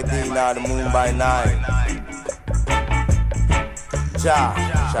thy by day, nor the moon by night. Jah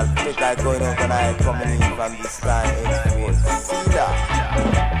shall protect thy going out and thy coming in from this time henceforth. See that?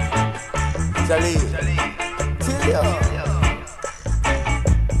 Charlie, chill you!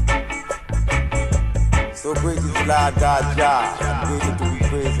 So great is the Lord God Jah, and greater to be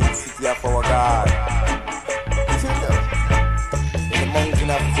praised in the city of our God. Chill you! In the mountain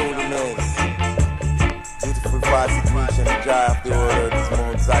of holiness, beautiful far situation, the joy of the world is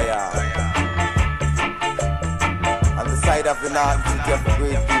Mount Zion. On the side of the north, city of the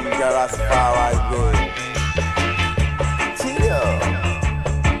great King, Jah Rastafari good. Chill you!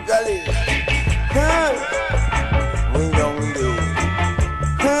 Jolly! We don't do.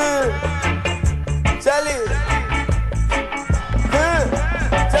 Charlie!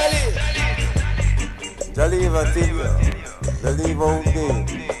 Charlie! Charlie, I tell you. Charlie, won't be.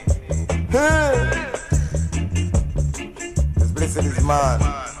 This blessed is man.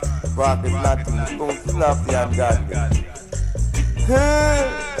 Profit nothing. Don't lofty and godly.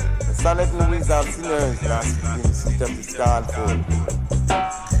 The sonnet and wisdom of sinners now speaking the seat of the scornful.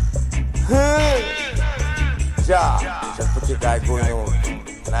 Jah shall protect thy going out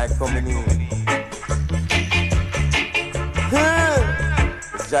and thy coming in.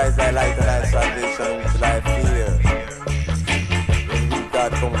 Jah is thy light and thy salvation, which shall I fear? When we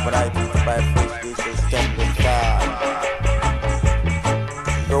God come for thy feet by flesh, they shall stumble and fall.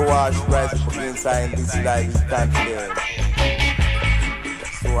 Though wash rise up against thy in this life is confident.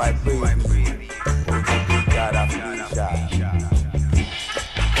 So I praise thee, O great God of creation.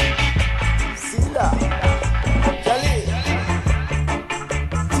 See that? Charlie!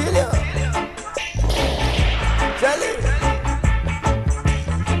 Chill you! Charlie!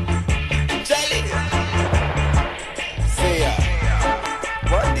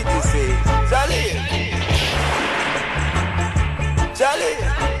 What did you say? Charlie! Charlie!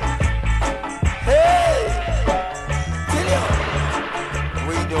 Hey! Tell you!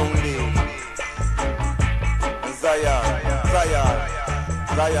 We don't live. Zion, Zion,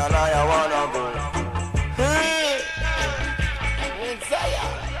 Zion, I wanna go. Hey!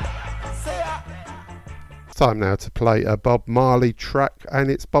 Zion! Say Time now to play a Bob Marley track, and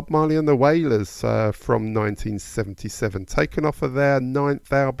it's Bob Marley and the Wailers from 1977, taken off of their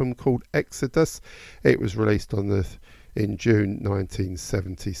 9th album called Exodus. It was released in June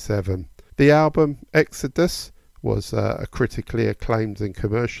 1977. The album Exodus was a critically acclaimed and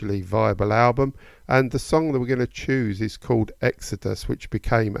commercially viable album, and the song that we're going to choose is called Exodus, which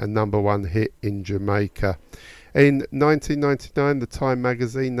became a #1 hit in Jamaica. In 1999, the Time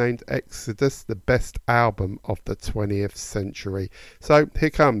magazine named Exodus the best album of the 20th century. So here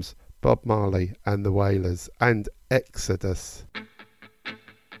comes Bob Marley and the Wailers and Exodus.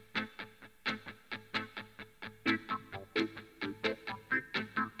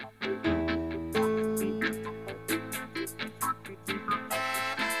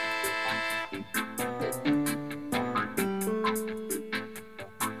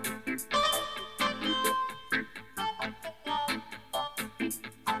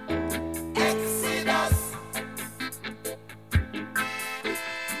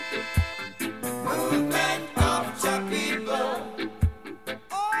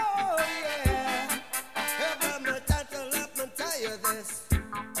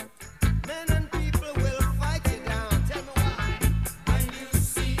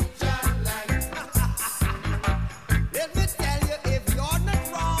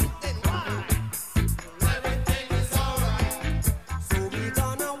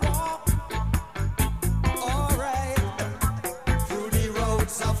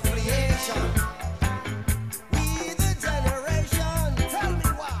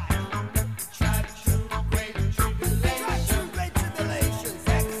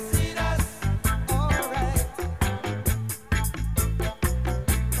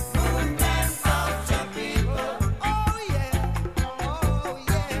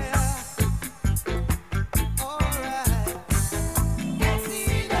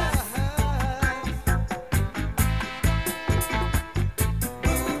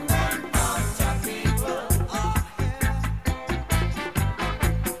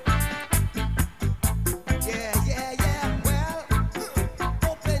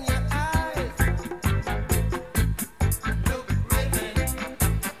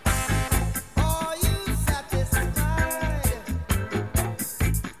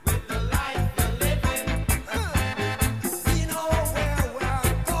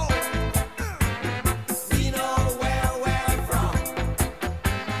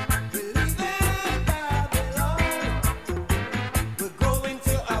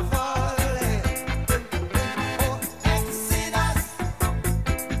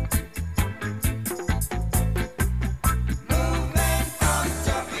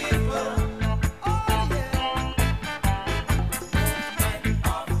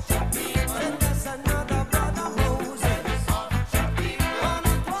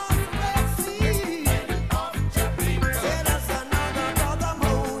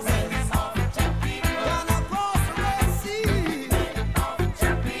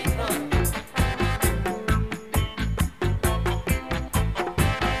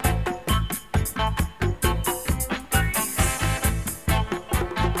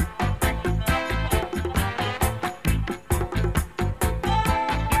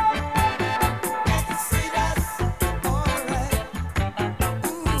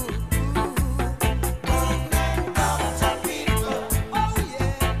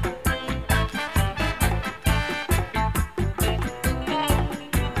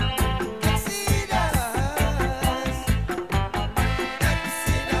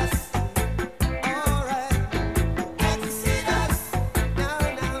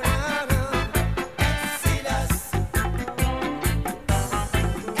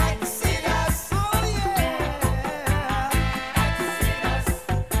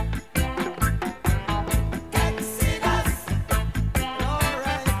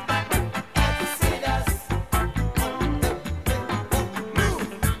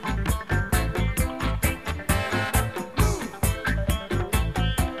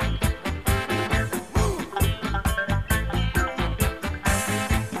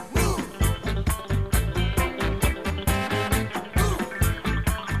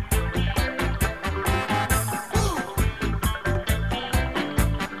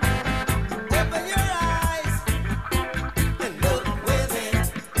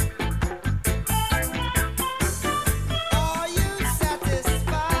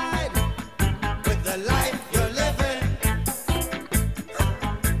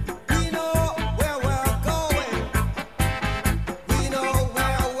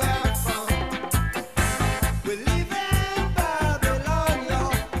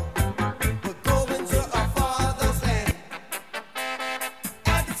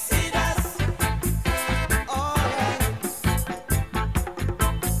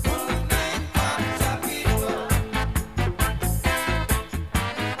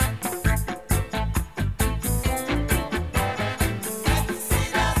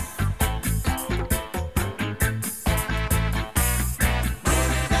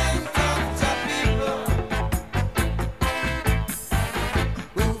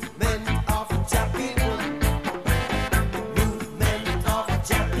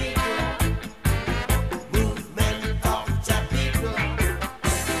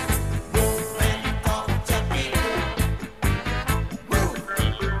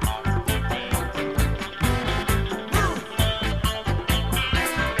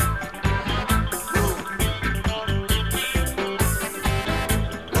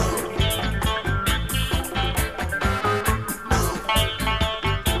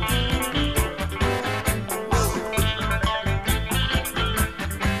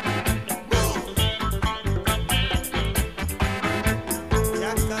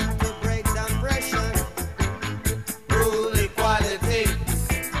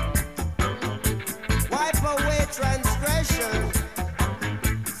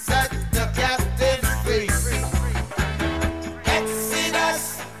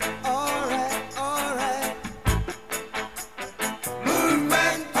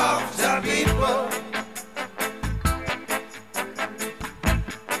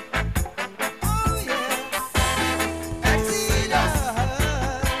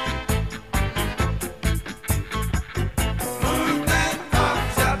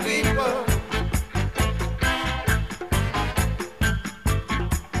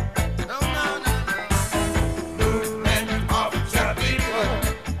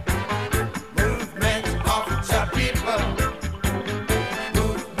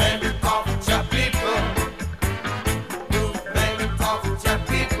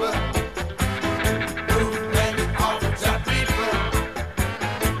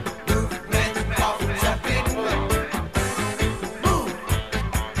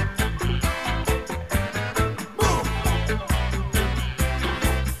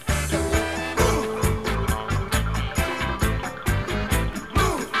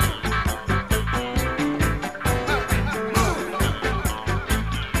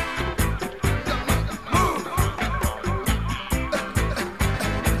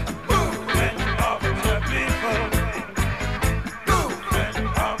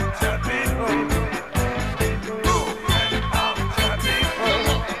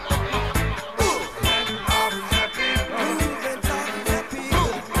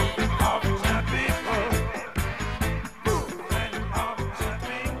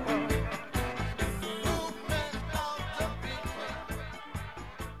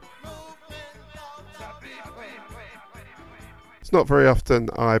 It's not very often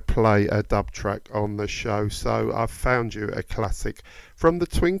I play a dub track on the show, so I've found you a classic from the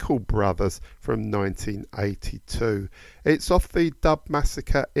Twinkle Brothers from 1982. It's off the Dub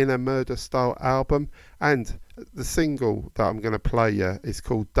Massacre in a Murder Style album, and the single that I'm going to play you is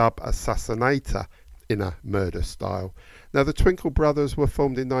called Dub Assassinator in a Murder Style. Now, the Twinkle Brothers were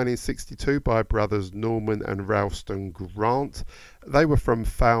formed in 1962 by brothers Norman and Ralston Grant. They were from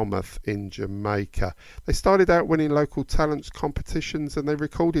Falmouth in Jamaica. They started out winning local talents competitions, and they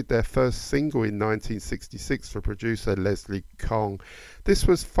recorded their first single in 1966 for producer Leslie Kong. This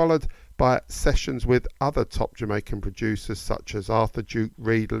was followed by sessions with other top Jamaican producers such as Arthur Duke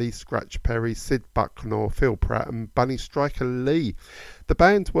Reid, Lee Scratch Perry, Sid Bucknor, Phil Pratt and Bunny Striker Lee. The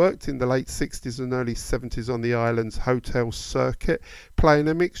band worked in the late 60s and early 70s on the island's hotel circuit, playing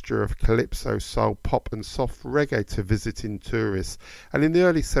a mixture of calypso, soul, pop and soft reggae to visiting tourists. And in the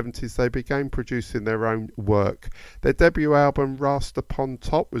early 70s they began producing their own work. Their debut album Rasta Upon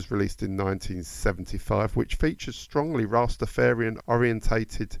Top was released in 1975, which features strongly Rastafarian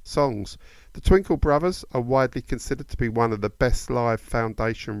orientated songs. The Twinkle Brothers are widely considered to be one of the best live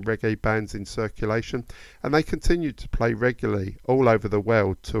foundation reggae bands in circulation, and they continue to play regularly all over the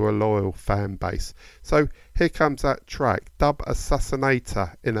world to a loyal fan base. So here comes that track, Dub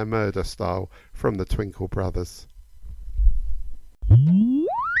Assassinator in a Murder Style, from the Twinkle Brothers.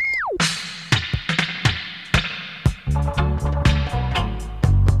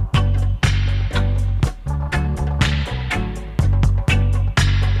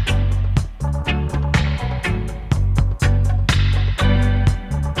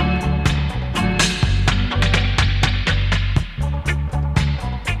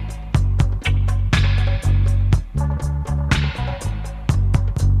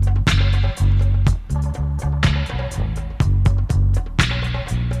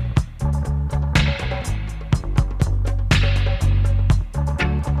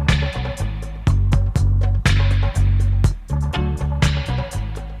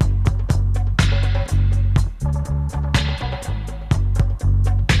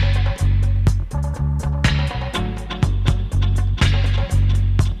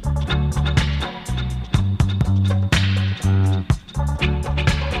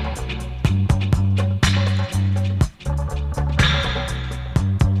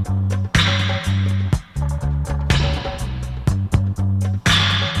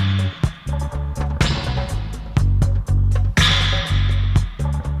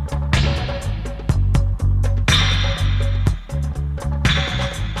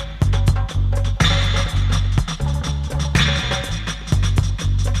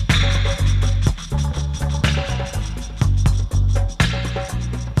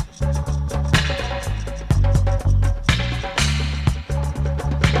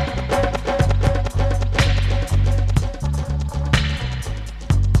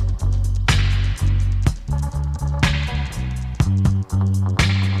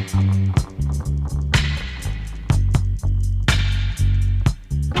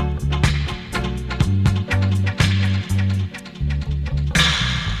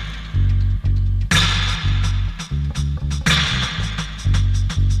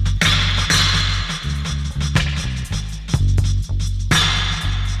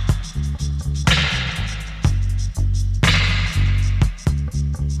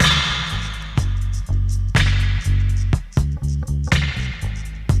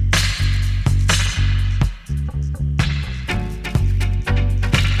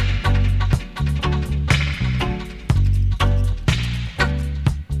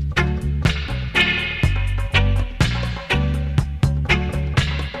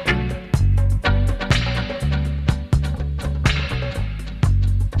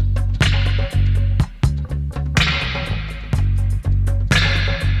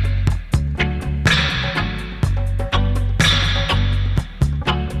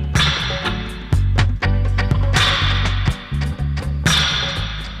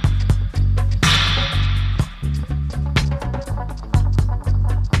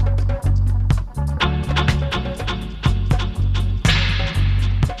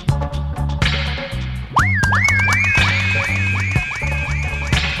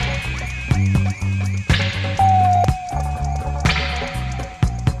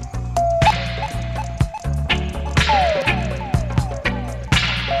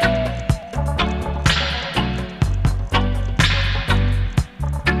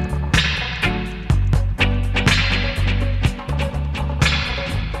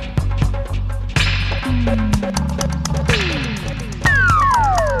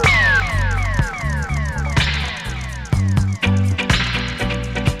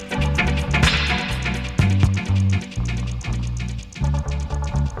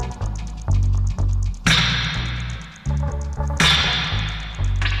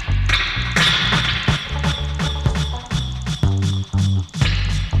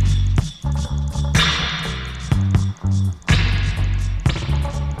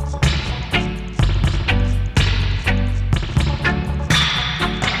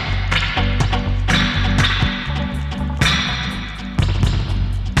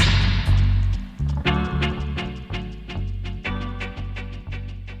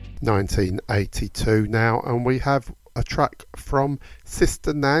 1982 now, and we have a track from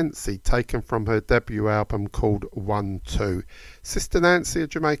Sister Nancy taken from her debut album called 1-2. Sister Nancy, a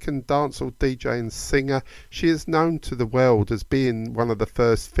Jamaican dancehall DJ and singer, she is known to the world as being one of the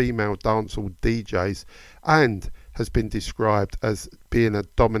first female dancehall DJs and has been described as being a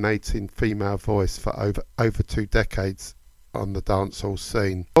dominating female voice for over 2 decades on the dancehall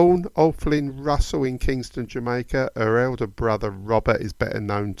scene. Born Orphelin Russell in Kingston, Jamaica, her elder brother Robert is better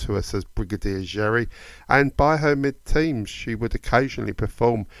known to us as Brigadier Jerry, and by her mid-teens she would occasionally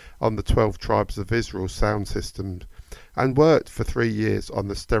perform on the 12 Tribes of Israel sound system and worked for 3 years on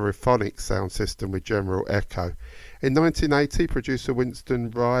the Stereophonic sound system with General Echo. In 1980, producer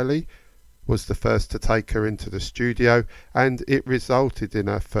Winston Riley was the first to take her into the studio, and it resulted in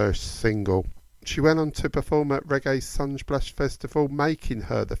her first single. She went on to perform at Reggae Sunsplash Festival, making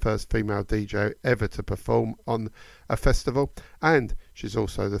her the first female DJ ever to perform on a festival, and she's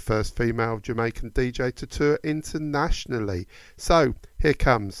also the first female Jamaican DJ to tour internationally. So here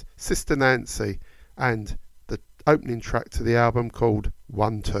comes Sister Nancy and the opening track to the album called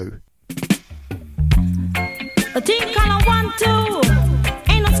 1-2. A team color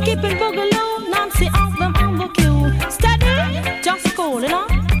 1-2, ain't no skipping boogaloo, Nancy off them on the queue. Steady, just cool, you know.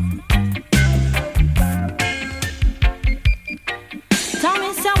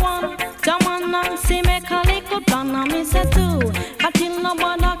 Tommy say 1, Jaman Nancy make a little plan, and me say 2. Until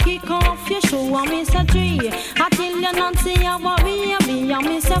nobody kick off your shoe, and me say 3. Until you Nancy have a baby, and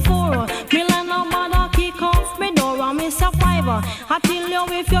me say 4. Me let nobody kick off me door, and me say 5. Until you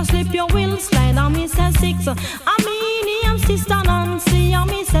if you slip you will slide, and me say 6. I mean I'm Sister Nancy,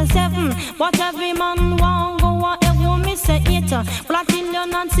 and me say 7. But every man want go whatever, me say 8. But until you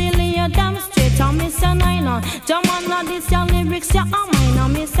Nancy lay your damn straight, and me say 9. Jaman this your lyrics, yeah, mine,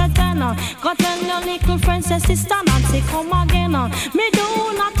 and me say 10. Go tell your little friend, say Sister Nancy, come again. Me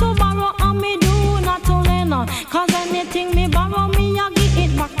do not to borrow, and me do not to lend. Cause anything me borrow, me I give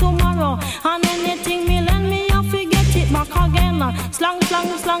it back tomorrow. And anything me lend, me I forget it back again. Slang,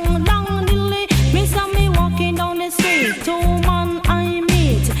 slang, slang, down dilly. Me say me walking down the street, 2 man I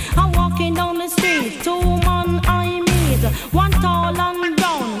meet. I'm walking down the street, 2 man I meet. 1 tall and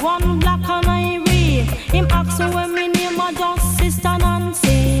brown, 1 black and I read. Him ask when me name a just Sister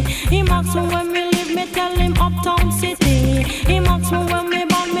Nancy. Him ask when me live, me tell him Uptown City. Him ask when me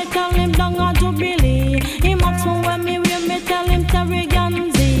born, me tell him down a Jubilee. Him ask when me wear, me tell him Terry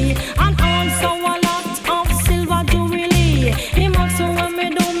Ganzi. And also a lot of silver Jubilee. Him ask when me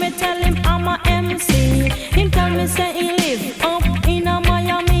do, me tell him I'm a MC. Him tell me say he live up in a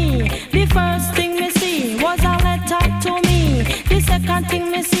Miami. The first thing me see was a letter to me. The second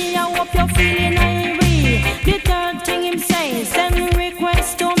thing me see, I hope you're feeling irate. The third thing him say, send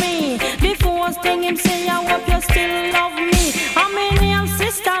request to me. The fourth thing him say, I hope you still love me. I'm in name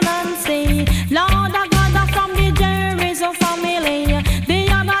Sister Nancy, Lord of God from the Jerry's family. The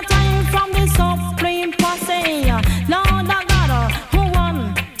other time from the Supreme Posse. Lord of God, who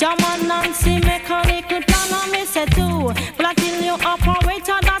won? Jaman Nancy make a little plan, and me say 2. But until you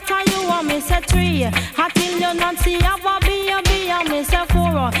operator, that you want me say 3. Until you Nancy have a baby, and me say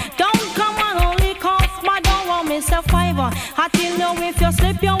 4. Don't come and only cough, but don't want me say 5. Until you if you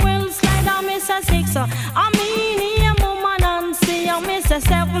slip you will slide, and me say 6. I mean yeah, mama Nancy, and me say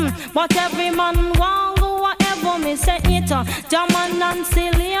 7. But every man want go whatever, me say 8. Jaman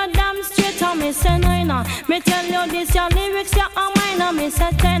Nancy lay a damn straight, and me say 9. Me tell you this your lyrics, yeah, mine, and me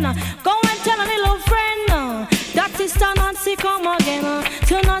say 10. Go and tell a little friend that Sister Nancy come again.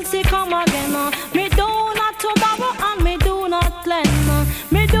 To Nancy come again. Me do not to borrow, and me do not lend.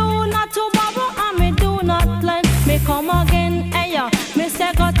 Me do not to borrow, and me do not lend. Me come again, hey ya. Me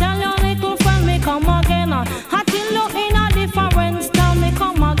say go tell your little friend, me come again. Until you in a different style, me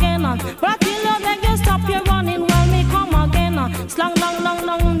come again. But until you beg you stop your running, well me come again. Slang, long, long,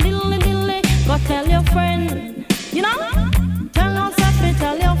 long, dilly, dilly. Go tell your friend, you know. Tell yourself, me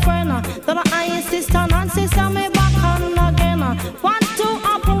tell your friend that I ain't Sister Nancy, so me back on again. 1, 2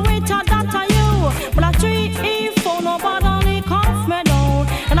 operator, that are you. But a 3, 4, nobody only cough me down.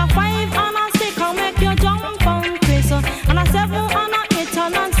 And a 5 and a 6, I'll make you jump on Chris. And a 7 and a 8,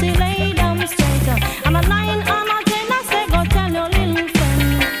 and Nancy lay them straight. And a 9 and a 10, I say go tell your little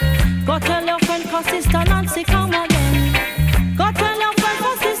friend. Go tell your friend, cause Sister Nancy come again. Go tell your friend,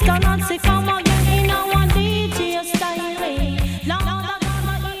 cause Sister Nancy come again. In our DJ style.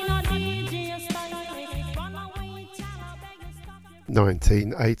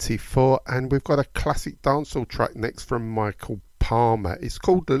 1984, and we've got a classic dancehall track next from Michael Palmer. It's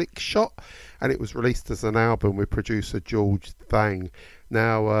called Lick Shot, and it was released as an album with producer George Thang.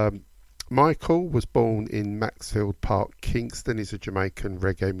 Now, Michael was born in Maxfield Park, Kingston. He's a Jamaican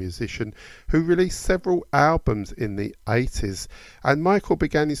reggae musician who released several albums in the 80s. And Michael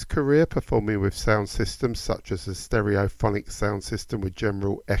began his career performing with sound systems such as the stereophonic sound system with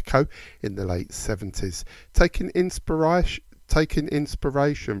General Echo in the late 70s, taking inspiration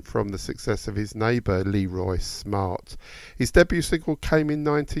from the success of his neighbour Leroy Smart. His debut single came in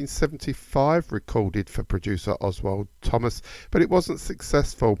 1975, recorded for producer Oswald Thomas, but it wasn't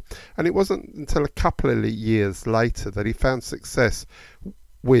successful, and it wasn't until a couple of years later that he found success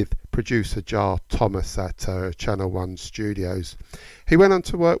with producer Jar Thomas at Channel 1 Studios. He went on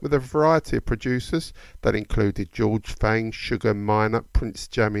to work with a variety of producers that included George Fang, Sugar Minor, Prince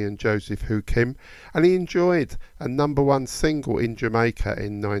Jammy and Joseph Hukim, and he enjoyed a #1 single in Jamaica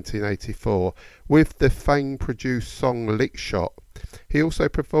in 1984 with the Fang-produced song Lick Shot. He also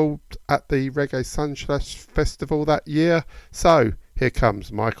performed at the Reggae Sunsplash Festival that year. So here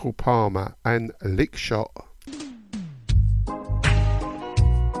comes Michael Palmer and Lick Shot.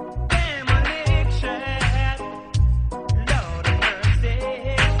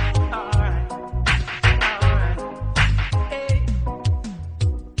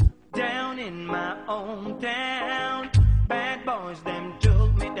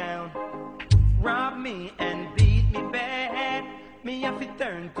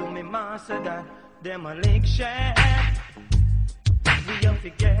 So that them a lick shot, we have to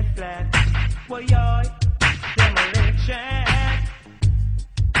get flat. Boy, yo, them a lick shot,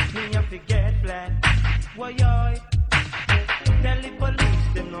 we have to get flat. Boy, yo, tell the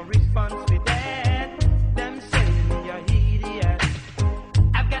police them no response for that. Them say me a idiot.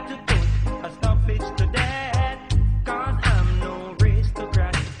 I've got to put a stoppage to that, 'cause I'm no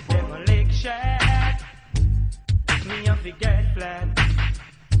aristocrat. Them a lick shot, me have to get flat.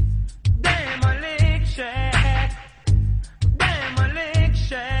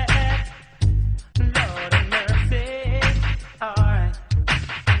 Lord have mercy. Alright.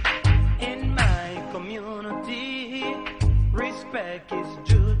 In my community, respect is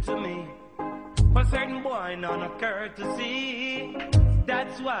due to me. For certain boy, none of courtesy.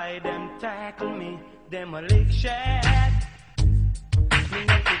 That's why them tackle me. Them a lick shot. Me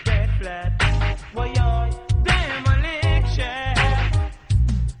have to get flat. Boy, yo, them a lick shot.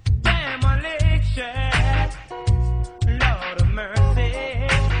 Them a lick shot. Lord of mercy.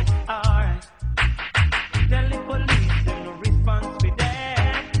 Alright. Tell the police them no response for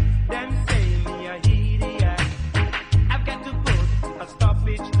that. Them say me a idiot. I've got to put a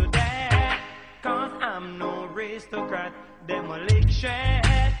stoppage to that, 'cause I'm no aristocrat. Them a lick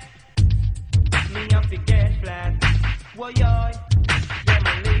shot. Me have to get flat. Whoa, yo. Them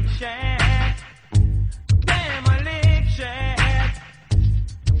a lick shot. Them a lick shot.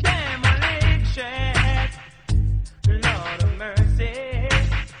 Them a lick shot. Lord of mercy.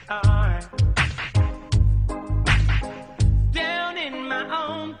 Alright. Down in my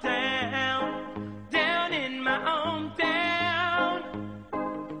hometown. Down in my hometown.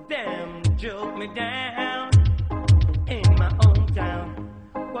 Them joke me down. In my hometown.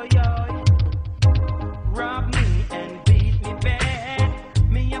 Boy, yo. Rob me and beat me bad.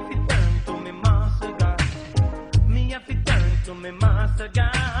 Me have to turn to me master God. Me have to turn to me master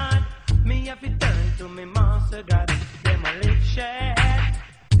God. Me have to turn to me master God. Them a lick shot.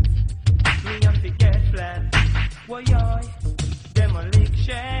 Me have to get flat. Why yo? Them a lick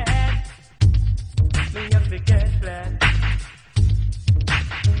shot. Me have to get flat.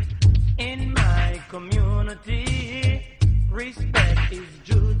 In my community, respect is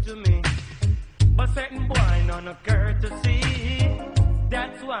due to me. But certain boy none of courtesy.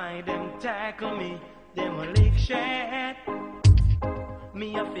 That's why them tackle me. Them a lick shot.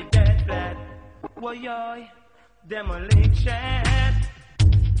 Me have to get flat. Why yo? Them a lick shot.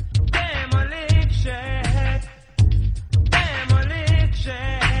 Them a lick shot. Them a lick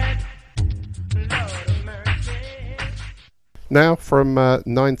shot. Lord of mercy. Now from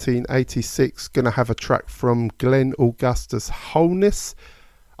 1986, gonna have a track from Glenn Augustus Holness,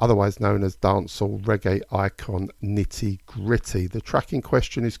 otherwise known as dancehall reggae icon Nitty Gritty. The track in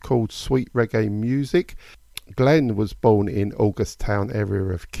question is called Sweet Reggae Music. Glenn was born in Augusttown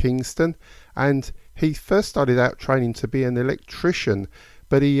area of Kingston, and he first started out training to be an electrician,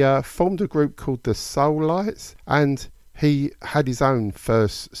 but he formed a group called the Soul Lights, and he had his own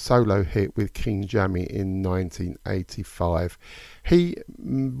first solo hit with King Jammy in 1985. He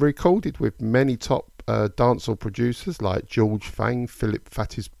recorded with many top dancehall producers like George Fang, Philip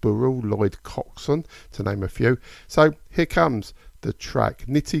Fattis Burrell, Lloyd Coxon, to name a few. So here comes the track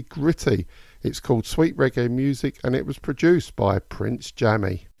Nitty Gritty. It's called Sweet Reggae Music, and it was produced by Prince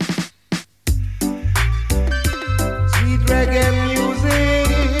Jammy. Sweet reggae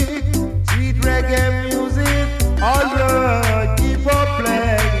music, good. Keep on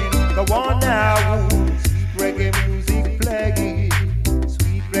playing. Go on now. Sweet reggae music playing.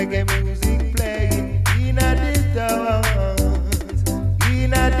 Sweet reggae music playing. In a distance.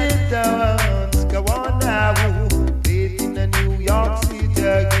 In a distance. Go on now. Play it in the New York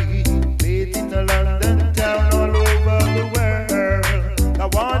City. Play it in the London town. All over the world. Go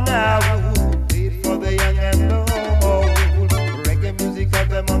on now. Play it for the young and the old. Reggae music has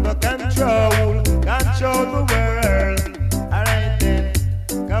them under control. Control the world. Alright then.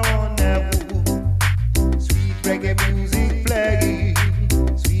 Go on now. Sweet reggae music playing.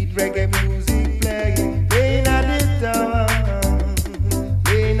 Sweet reggae music playing. Playing at the dance.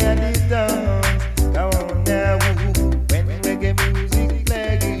 Playing at the dance. Go on now. When reggae music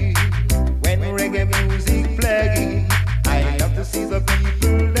playing. When reggae music playing. I love to see the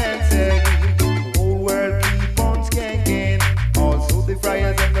people dancing. The whole world keep on skanking. Also the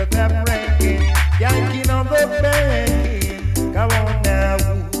friars and the tap ranking. Yanking on the banking. Go on now.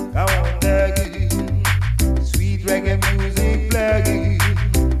 Go on now. Sweet reggae music playing.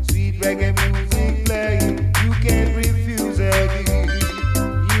 Sweet reggae music playing. You can't refuse again.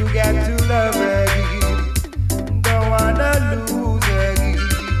 You got to love again. Don't wanna lose again.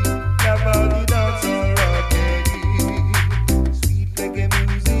 Love all the dance all rock again. Sweet reggae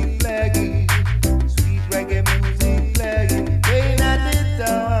music playing. Sweet reggae music playing. Playing at the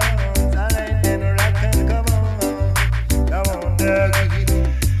dance. Alright then, rock and come on. Come on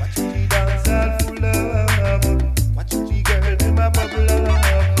again. Watch the dance all full of. Watch the girl them a bubble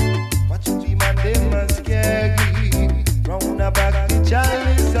up. Watch the man them a scary. Round about the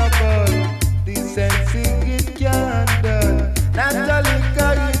chalice above. The sensing it can't done. Not a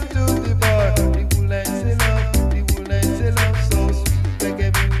liquor into the bar. The wool ain't say love. The wool ain't say love. So sweet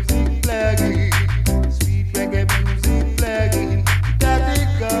reggae music playing. Sweet reggae music playing. Daddy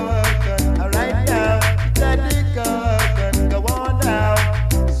go on. Alright now. Daddy go on. Go on now.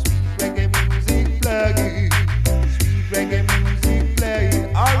 Sweet reggae music playing. Sweet reggae music playing.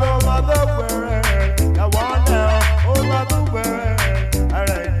 All over the world. Go on now. Over the world.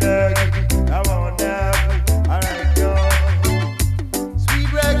 Alright now. Go on now. Alright go. Sweet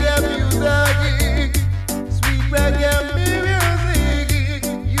reggae music. Sweet reggae music.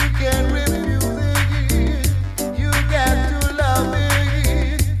 You can't refuse it. You got to love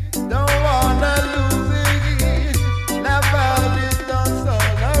it. Don't wanna lose it. Love all this dance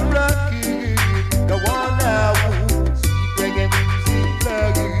all rock it. Go on now. Sweet reggae music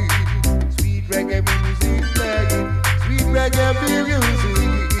playing. Sweet reggae music playing. Sweet reggae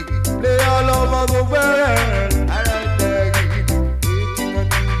music. Play all over the world. Alright there. It in the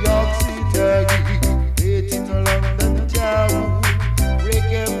New York City. It in the London town.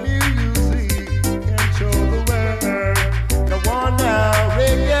 Reggae music control the world. Go on now.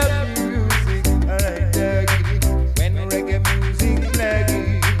 Reggae music. Alright there. When reggae music playing.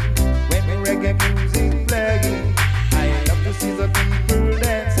 When reggae music playing. I love to see the people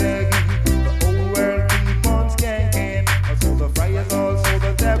dancing. The whole world keep on skanking. Also the friars, also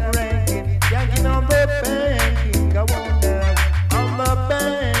the tap ranking. Yanking on the banking. Go on now. On the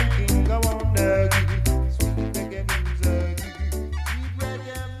banking. Go on now. Sweet reggae music. Sweet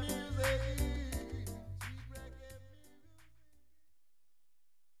reggae music. Sweet reggae.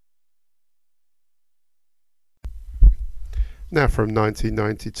 Now from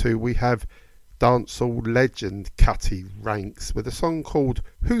 1992 we have dancehall legend Cutty Ranks with a song called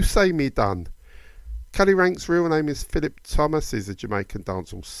Who Say Me Dunn. Cutty Ranks' real name is Philip Thomas. He's a Jamaican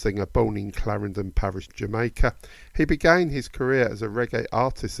dancehall singer born in Clarendon Parish, Jamaica. He began his career as a reggae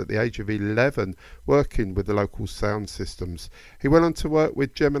artist at the age of 11, working with the local sound systems. He went on to work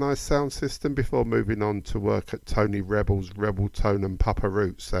with Gemini Sound System before moving on to work at Tony Rebel's Rebel Tone and Papa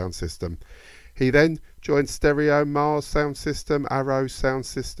Root sound system. He then joined Stereo Mars Sound System, Arrow Sound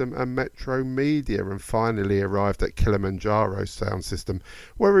System and Metro Media, and finally arrived at Kilimanjaro Sound System,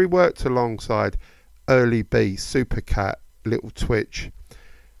 where he worked alongside Early B, Supercat, Little Twitch.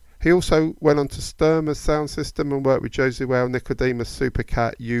 He also went on to Sturma Sound System and worked with Josie Well, Nicodemus,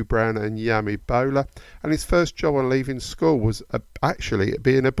 Supercat, U Brown and Yami Bowler, and his first job on leaving school was actually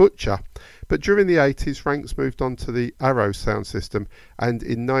being a butcher. But during the 80s, Ranks moved on to the Arrow Sound System, and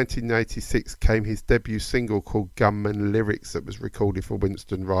in 1986 came his debut single called Gunman Lyrics that was recorded for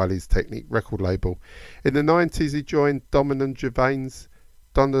Winston Riley's Technique record label. In the 90s he joined Donovan Germain's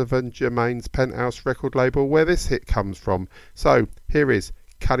Penthouse record label, where this hit comes from. So here is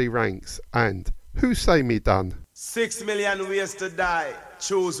Cutty Ranks and Who Say Me Dunn. 6 million ways to die.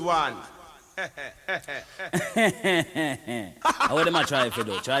 Choose one. What am I trying to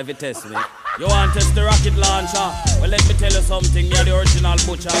do? Try to test me. You want to test the rocket launcher? Well, let me tell you something. You're the original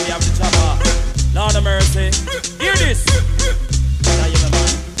butcher. We have the chopper. Lord of mercy. Hear this.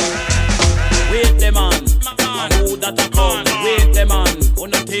 Wait the man, and who that a come? Wait the man, who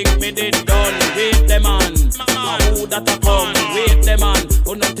no think me did done? Wait the man, and who that a come? Wait the man,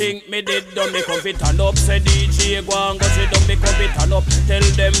 who no think me did done? Me come fit turn up, say DJ go and go sit down. Me come fit turn up, tell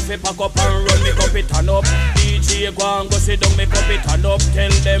them fi pack up and run. Me come fit turn up, DJ go and go sit down. Me come fit turn up,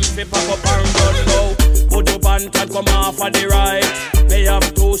 tell them fi pack up and run. Now, put up and come off of the right. They have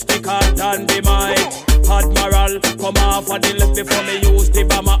two stickers and the mic. Admiral, come off of the left before me use the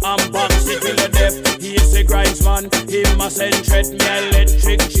bomber and box it till the death. He's a grindsman, him a send threat. Me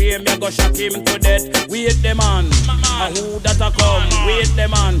electric chain, me go shock him to death. Wait the man, and who that a come? Wait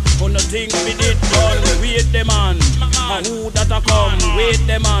the man, who no think me did done? Wait the man, and who that a come? Wait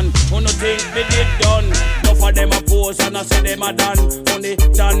the man, who no think me did done? No for them a pose and I say them a done. Only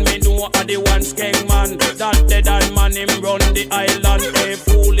done me know a the one skeng man. That the done man him run the island. Hey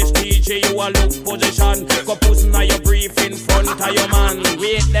foolish DJ, you a look position. Go puss na your brief in front of your man.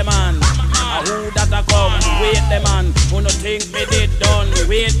 Wait the man, and who that a come? Wait the man, who no think me did done?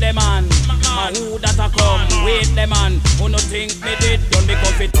 Wait the man, and who that a come? Wait the man, who no think me did done? Me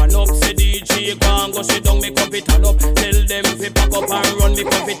come fit turn up, say DJ go and go sit down. Me come fit turn up, tell them fi pack up and run. Me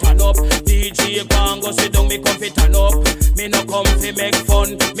come fit turn up, DJ go and go sit down. Me come fit turn up, me no come fi make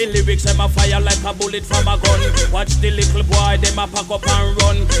fun. Me lyrics them a fire like a bullet from a gun. Watch the little boy them a pack up and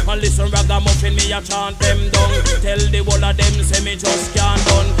run. And listen ragamuffin me a chant them down. Tell the whole of them say me just can't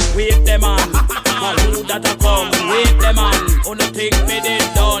done. Wait the man, and who that a come? Wait the man, who no think me did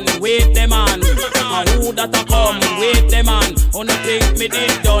done? Wait the man, and who that a come? Wait the man, who no think me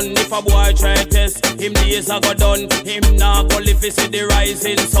did done? If a boy try test, him days a go done. Him nah go live to see the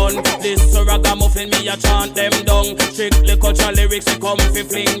rising sun. This ragamuffin me a chant them down. Strictly culture lyrics he come fi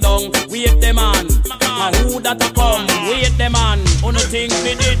fling down. Wait the man, and who that a come? Wait the man, who no think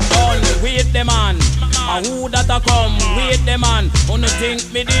me did done? Wait the man, and who that a come? Wait the man, who no think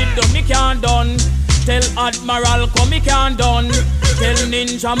me did done? Me can't done. Tell Admiral come me can't done. Tell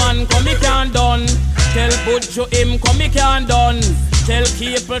Ninja Man come me can't done. Tell Budjo him come me can't done. Tell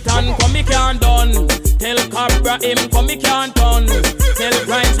Capleton come me can't done. Tell Cabra him come me can't done. Tell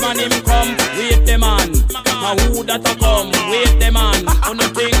Grindsman him come. Wait the man, and who that a come? Wait the man, who no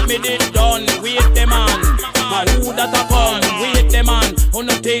think me did done? Wait the man, and who that a come? Wait the man, who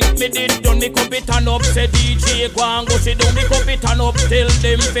no think me did done? Me come fit turn up, say DJ go and go sit down. Me come fit turn up, tell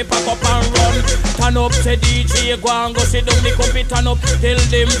them fi pack up and run. Turn up, say DJ go and go sit down. Me come fit turn up, tell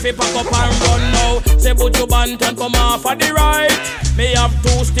them fi pack up and run now. Say Buju Banton come off of the right. Me have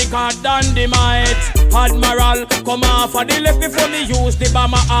two stickers than the might. Admiral come off of the left before me use the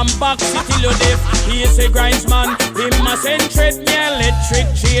bomber and box it till you deaf. He is a grindsman, him a send threat. Me electric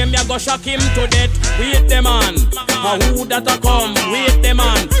chain, me a go shock him to death. Wait the man, and who that a come? Wait the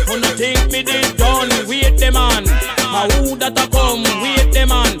man, who no think me did done? Wait the man, and who that a come? Wait the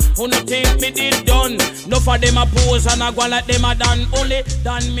man, who no think me did done? No for them a pose and a go like them a done. Only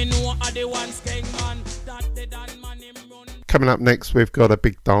done me know a the one skeng man. That the done man him run. Coming up next, we've got a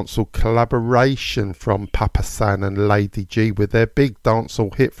big dancehall collaboration from Papa San and Lady G with their big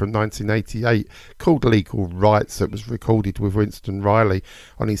dancehall hit from 1988 called Legal Rights that was recorded with Winston Riley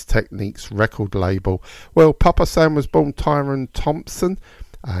on his Techniques record label. Well, Papa San was born Tyrone Thompson,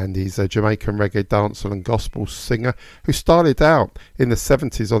 and he's a Jamaican reggae dancehall and gospel singer who started out in the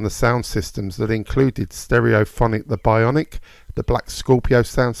 70s on the sound systems that included Stereophonic the Bionic, the Black Scorpio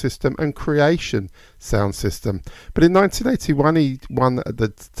sound system and Creation sound system. But in 1981 he won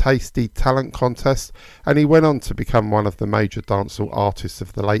the Tasty Talent Contest, and he went on to become one of the major dancehall artists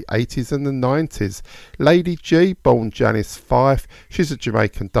of the late 80s and the 90s. Lady G, born Janice Fife, she's a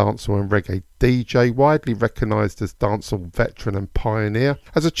Jamaican dancehall and reggae DJ, widely recognised as dancehall veteran and pioneer.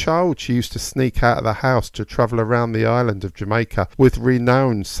 As a child, she used to sneak out of the house to travel around the island of Jamaica with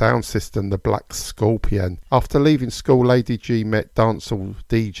renowned sound system the Black Scorpion. After leaving school, Lady G met dancehall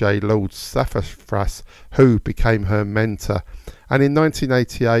DJ Lord Sassafras, who became her mentor. And in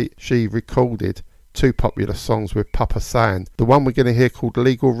 1988, she recorded two popular songs with Papa San. The one we're going to hear called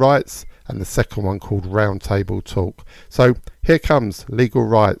Legal Rights, and the second one called Round Table Talk. So here comes Legal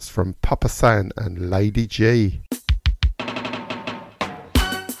Rights from Papa San and Lady G. We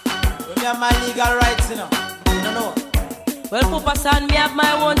have my legal rights, you know. You don't know. Well, Papa San, me have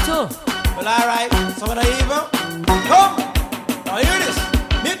my one too. Well, alright. Some of the evil. Come. Now hear this.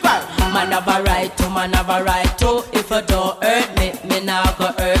 Me cry. Man have a right to, man have a right to. If you don't hurt me, me not go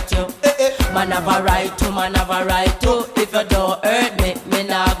hurt you. Man have a right to, man have a right to. If you don't hurt me, me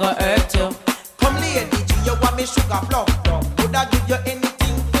not go hurt you. Come Lady G, you want me sugar plum. Would I give you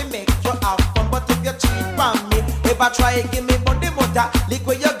anything to make you have fun? But if you cheat from me, if I try give me body butter, lick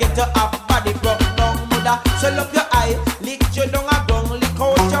where you get to have body rub. mother, swell up your eye, lick your down a gum, lick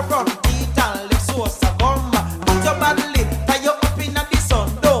out your front teeth and lick sauce a gum. Put your bad lip, tie you up in the sun,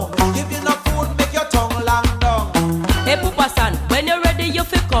 don't give you no food, make your tongue long down. Hey Papa San, when you're ready you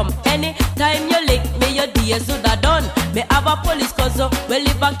fi come. Anytime you lick me, your days would have done. Me have a police cousin, we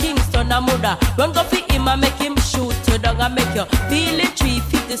live in Kingston, a mother. Run go fi him and make him shoot you down and make you feel it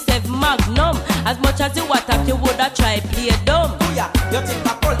 357 Magnum. As much as you attack, you woulda try play dumb. Oh yeah, you think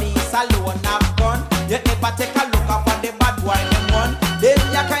the police alone have gun? You ever take a look up on the bad boy them one? Then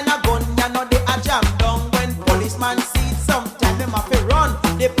you kinda gun, you know they a jam down. When policeman see it, sometime them have to run.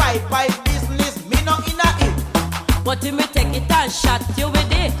 The pipe business, me not in a it. But if me take it and shot you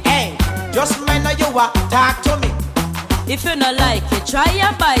with it. Hey, just mind how you a talk to me. If you not like it, try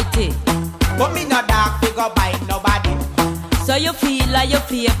and bite it. But me not dark figure bite nobody. So you feel like your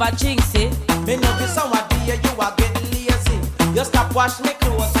favor chinks it. Me know be someone dear, you are getting lazy. You stop wash me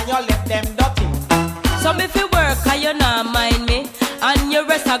clothes and you left them dirty. So if you work and you not mind me, and you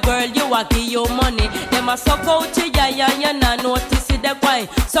rest a girl, you a give you money. Them a suck out your eye and you not notice it the wine.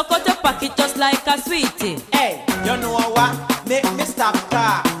 Suck out your pocket just like a sweetie. Hey, you know what? Make me stop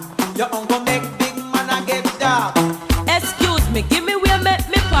talk. You uncle make big man and get dark. Excuse me, give me where make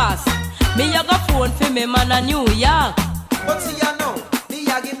me pass. Me a go phone for me man a New York. But see you know,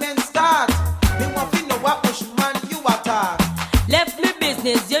 the argument start. Me want to know what push man you attack. Left me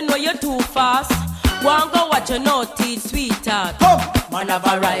business, you know you're too fast. Want go watch your naughty sweetheart. Come, man have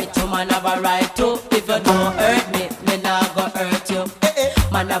a right to, man have a right to. If you don't hurt me, me not go hurt you.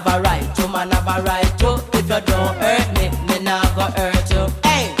 Man have a right to, man have a right to. If you don't hurt me, me not go hurt you.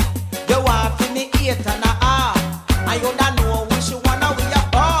 Hey, you want to me 8 and a half. And you don't know which one are we a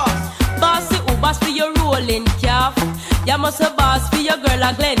boss. Bossy who boss for your rolling calf. You must a boss for your girl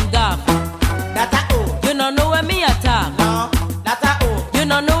a Glen Gaff. That a who? You don't know where me attack. No, that a who? You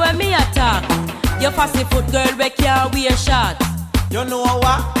don't know where me attack. You fussy foot girl we can't wear shorts. You know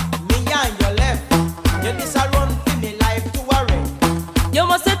what? Me and your left. You this a run for me life to worry. You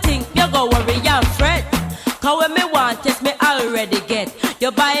must think you go worry and fret. Cause when me want yes me already get. You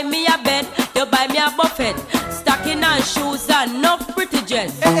buy me a bed, you buy me a buffet. Stocking and shoes and enough pretty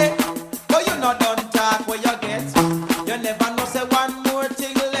dress. Hey, but you not done talk where you get. You never know say one more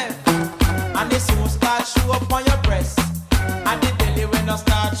thing left. And it soon start show up on your breast. And the belly when you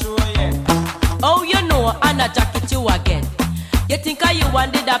start show yet. Oh you know and a jacket you again. You think I you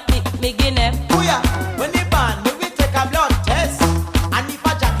wanted a pick me guinea? Oh yeah, when the band me we take a blood test. And if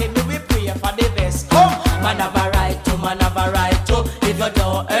a jacket me we pray for the best. Come, man have a right to, man have a right to. If you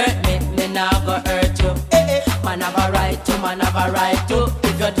don't hurt me, me not go hurt you. Man have a right to, man have a right to.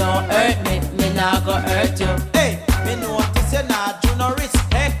 If you don't hurt me, me not go hurt you. Hey, me notice you not do no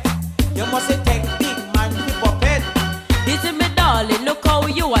respect. You must take big man to puppet. This is me darling, look how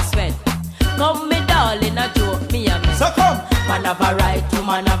you are sweat. Come me darling, a joke me a me. So come, man have a right to,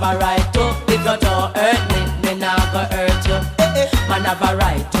 man have a right to. If you don't hurt me, me not go hurt you. Man have a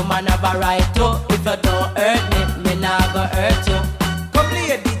right to, man have a right to. If you don't hurt me, me not go hurt you. come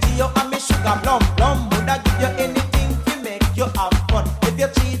lady, Gio and me sugar plum plum. Would I give you anything to make you have fun? If you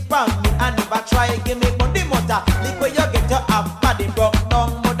cheat from me and never try, give me body mother. Lick where you get your half body broke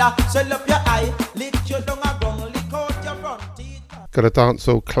down mother. Swell up your eye, lick your down a gong, lick out your front teeth. Got a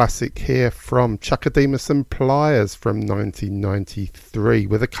dancehall classic here from Chuckademus and Pliers from 1993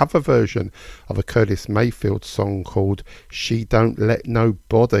 with a cover version of a Curtis Mayfield song called She Don't Let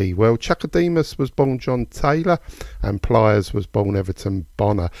Nobody. Well, Chuckademus was born John Taylor and Pliers was born Everton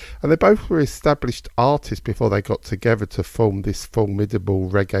Bonner, and they both were established artists before they got together to form this formidable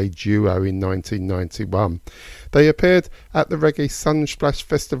reggae duo in 1991. They appeared at the Reggae Sunsplash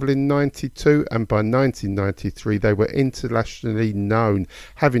Festival in 92, and by 1993 they were internationally known,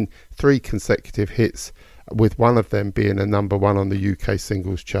 having 3 consecutive hits, with one of them being a #1 on the UK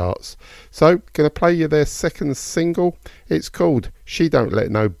singles charts. So, going to play you their second single. It's called She Don't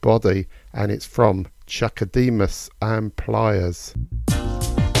Let Nobody, and it's from Chuckademus and Pliers.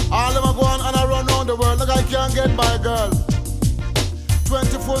 All of them go on and I run around the world like I can't get by a girl.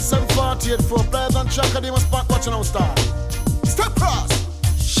 24/7, 48 for Pliers and Chuckademus spot watching our star. Step cross.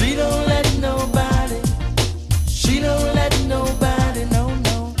 She don't let nobody. She don't let nobody, no,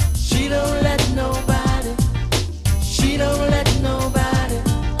 no. She don't let nobody. She don't let nobody.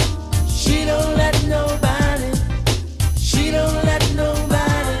 She don't let nobody. She don't let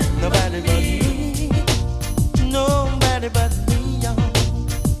nobody. Nobody but me. Nobody but me, yo.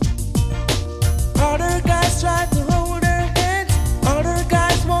 Other guys try to hold her hand. Other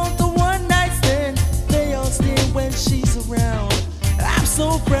guys want the one night stand. They all stare when she's around. I'm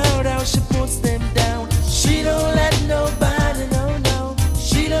so proud how she puts them down. She don't let nobody, no, no.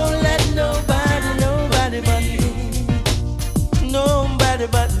 She don't let nobody, nobody.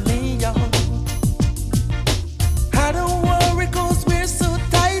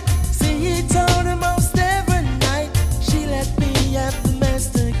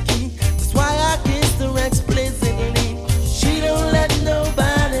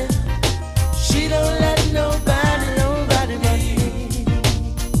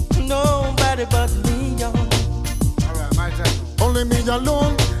 only me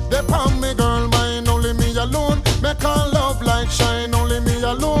alone. They palm me girl mine, only me alone. Make our love light shine, only me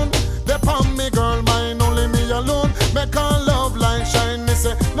alone. They palm me girl mine, only me alone. Make our love light shine. Me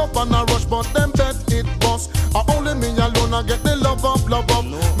say love on a rush, but them bet it bust. Only me alone I get the love up, love up.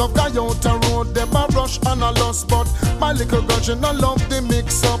 Love guy out the road, them a rush and a lost, but my little girl she no love the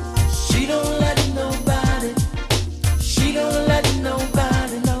mix up. She don't let nobody. She don't let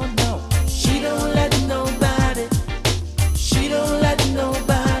nobody. No, no. She don't let nobody. She don't let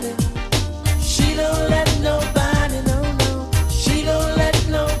nobody. She don't let nobody. No, no. She don't let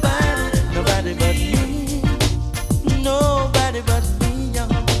nobody. Nobody but me. Nobody but me,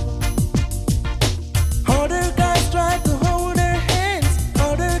 young. Other guys try to hold her hands.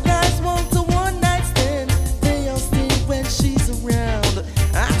 Other guys want a one night stand. They all stay when she's around.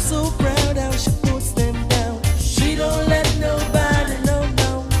 I'm so proud how she puts them down. She don't let nobody, no,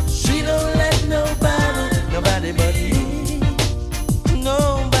 no. She don't let nobody, nobody but me.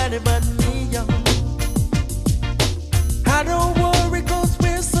 Nobody but me, young. I don't worry 'cause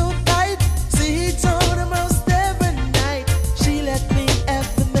we're so tight. See each other most every night. She let me have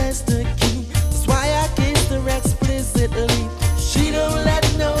the master key. That's why I kissed her explicitly. She don't let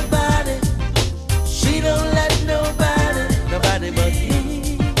nobody. She don't let nobody. Nobody but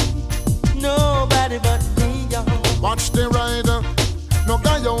me. Nobody but me, young. Watch the rider. No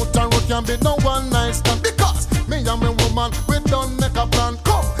guy out the road can be no one night stand. Because me and me woman, we don't make a plan.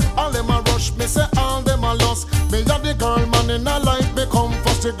 Come, all them a rush, me say all them a lost. Me and the girl man in a life become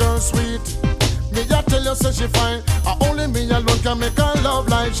first, the girl sweet. Me a tell you say she fine. Only me alone can make her love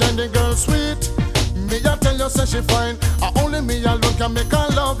light shine. The girl sweet. Me a tell you say she fine. Only me alone can make her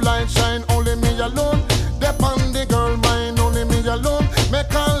love light shine. Only me alone. Depend the girl mine. Only me alone.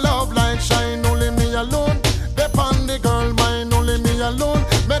 Make her love light shine. Only me alone. Depend the girl mine. Only me alone.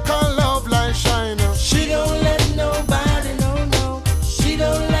 Make her love light shine. She don't let nobody, no, no. She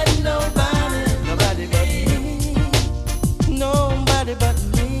don't let nobody, nobody but me. Nobody but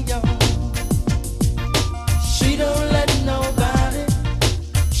me, yo. She don't let nobody.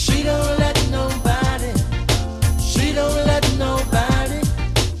 She don't let nobody. She don't let nobody.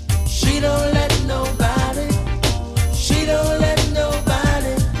 She don't let nobody. She don't let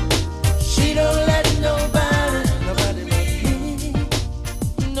nobody. She don't let nobody. Nobody but me.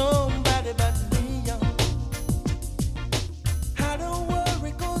 Nobody but me, yo. I don't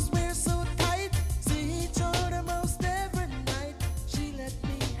worry 'cause we're so tight. See each other most every night. She let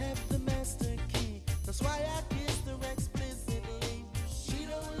me have the master key. That's why I kissed her explicitly. She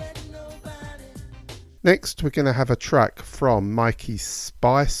don't let nobody. Next, we're going to have a track from Mikey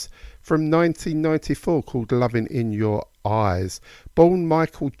Spice from 1994 called Loving in Your Eyes. Born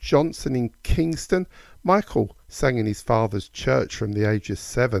Michael Johnson in Kingston, Michael sang in his father's church from the age of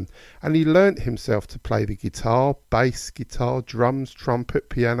 7, and he learnt himself to play the guitar, bass guitar, drums, trumpet,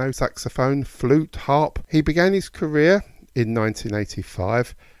 piano, saxophone, flute, harp. He began his career in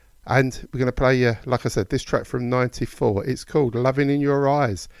 1985, and we're going to play you, like I said, this track from 94. It's called Loving in Your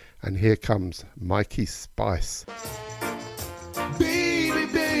Eyes, and here comes Mikey Spice. Baby,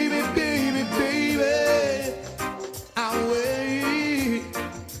 baby, baby, baby, I'll wait.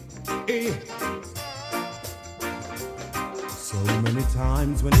 So many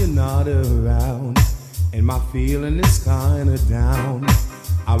times when you're not around and my feeling is kinda down,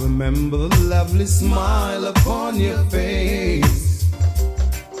 I remember the lovely smile upon your face.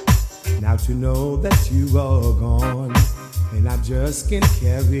 Now to know that you are gone and I just can't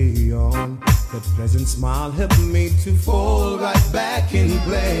carry on, the pleasant smile helped me to fall right back in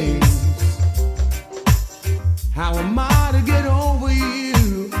place. How am I to get over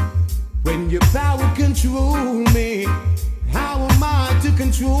you when your power control me? How am I to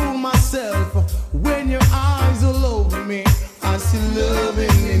control myself when your eyes all over me? I see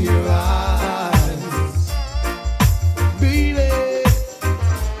loving in your eyes, baby.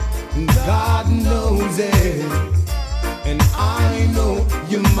 God knows it, and I know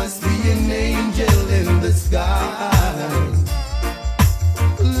you must be an angel in the sky,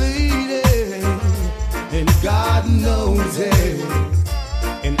 lady. And God knows it,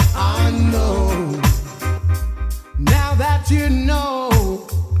 and I know. Now that you know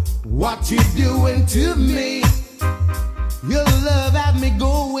what you're doing to me, your love had me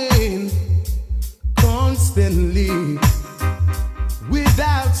going constantly.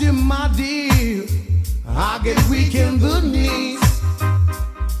 Without you, my dear, I get weak in the knees.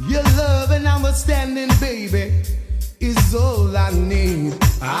 Your love and understanding, baby, is all I need.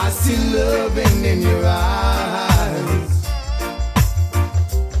 I see loving in your eyes,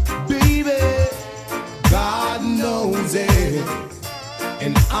 baby. God knows it,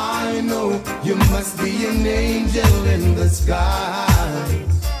 and I I know you must be an angel in the sky.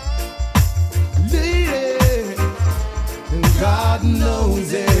 Lady, and God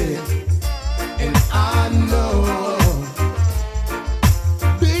knows it, and I know.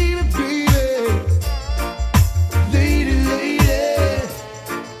 Baby, baby, lady, lady,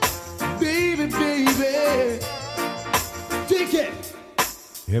 baby, baby, take it.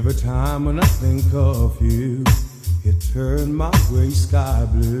 Every time when I think of you, it turned my gray sky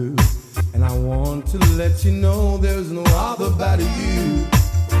blue. And I want to let you know there's no other but you.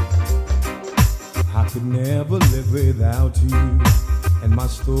 I could never live without you, and my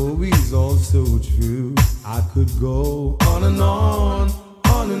story's all so true. I could go on and on,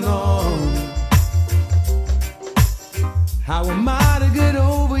 on and on. How am I to get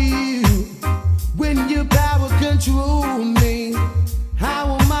over you when your power controls me?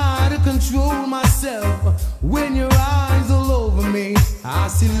 How am I to control myself when your eyes all over me? I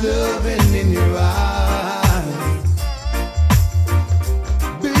see loving in your eyes,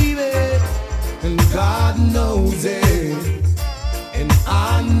 baby, and God knows it, and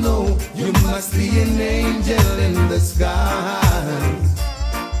I know you must be an angel in the skies,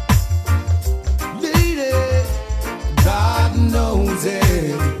 lady, God knows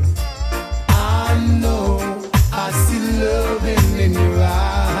it, I know I see loving in your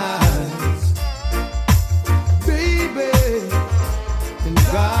eyes, baby, and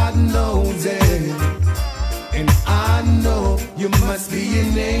God knows it, and I know you must be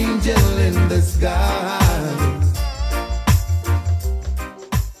an angel in the skies.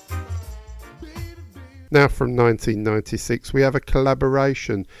 Now from 1996 we have a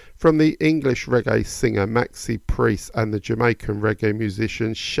collaboration from the English reggae singer Maxi Priest and the Jamaican reggae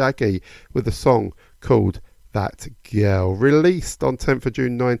musician Shaggy with a song called That Girl. Released on 10th of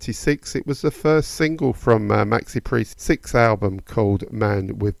June 96, it was the first single from Maxi Priest's sixth album called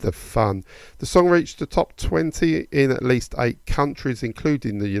Man with the Fun. The song reached the top 20 in at least 8 countries,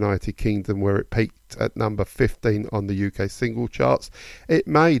 including the United Kingdom, where it peaked at number 15 on the UK single charts. It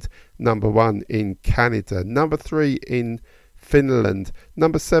made number 1 in Canada, number 3 in Finland,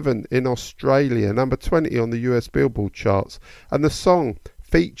 number 7 in Australia, number 20 on the US Billboard charts, and the song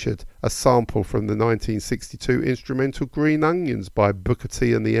featured a sample from the 1962 instrumental Green Onions by Booker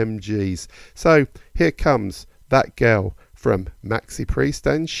T and the MGs. So here comes That Girl from Maxi Priest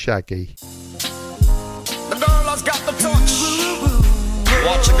and Shaggy. The girl has got the touch.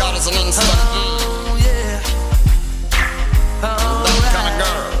 What you got is an instant. That kind of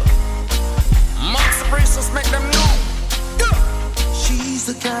girl. Maxi Priest just make them know. She's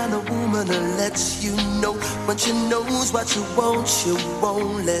the kind of woman that lets you know when she knows what you want, she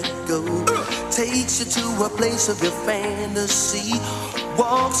won't let go. Takes you to a place of your fantasy,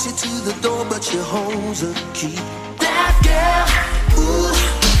 walks you to the door, but she holds a key. That girl, ooh,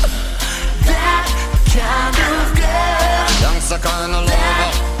 that kind of girl. Youngster kind of lover.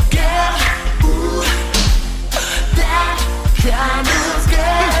 That girl, ooh, that kind of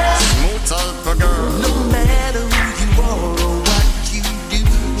girl. Smooth type of girl. No matter who you are or what you do,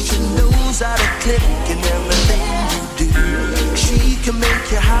 she knows how to click in everything you do. She can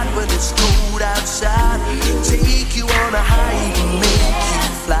make you hot when it's cold outside, take you on a high, even make you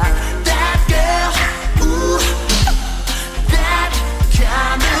fly. That girl, ooh, that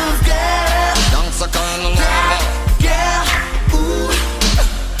kind of girl. Youngster kind of lover. That girl, ooh,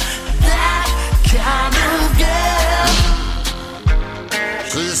 that kind of girl.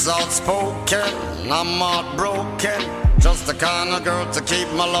 She's outspoken, I'm heartbroken. Just the kind of girl to keep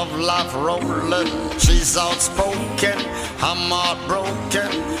my love life rolling. She's outspoken, I'm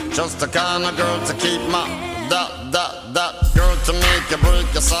heartbroken. Just the kind of girl to keep my that girl to make you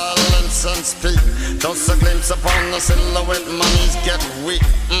break your silence and speak. Just a glimpse upon the silhouette, my knees get weak.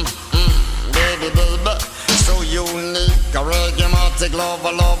 Baby, baby, so unique. A reggae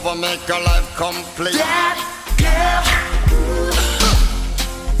lover, make her life complete. That girl, ooh,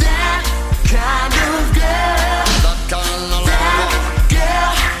 that kind of girl. That kind of that lover.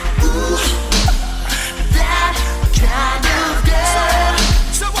 Girl, ooh, that kind of girl.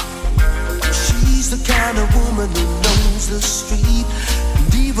 She's the kind of woman who knows the street,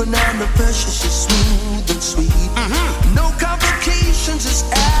 and even under pressure she's smooth and sweet. No complications, just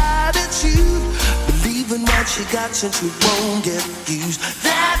attitude. Believe in what she got since you won't get used.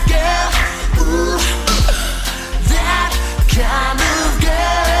 That girl, ooh, that kind of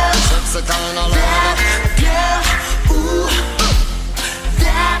girl. That's the kind of lover. That girl, ooh,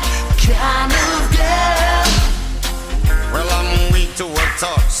 that kind of girl. Well, I'm weak to her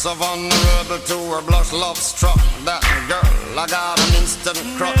touch, so vulnerable to her blush, love struck. That girl, I got an instant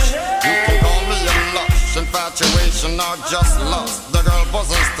crush. You can call me a lush, infatuation or just lust. The girl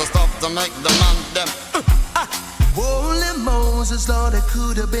possesses the stuff to make the man them. Holy Moses, Lord, it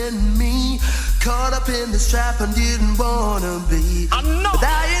could have been me. Caught up in this trap and didn't wanna be. But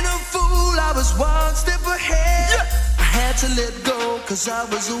I ain't a fool, I was one step ahead. I had to let go, cause I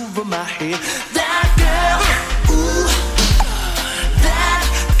was over my head. That girl, ooh, that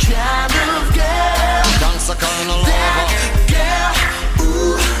kind of girl. Dance a kind of lover. That girl,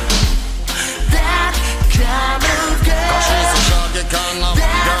 ooh, that kind of girl. Cause she's a shaggy kind of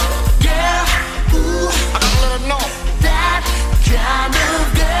girl. Girl, ooh, I gotta let her know. that kind of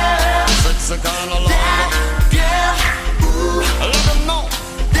girl. Sexy kind of lover. That girl, ooh, Let her know.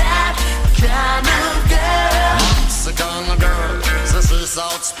 that kind of girl. Sexy kind of girl. So she's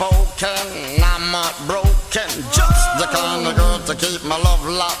outspoken, I'm not broken. Just the kind of girl to keep my love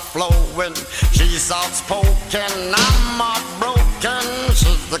life flowing. She's outspoken, I'm not broken.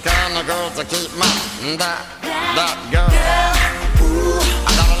 She's the kind of girl to keep my that girl.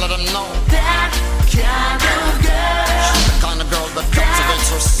 I gotta let her know. That kind of girl. She's the kind of girl that cultivates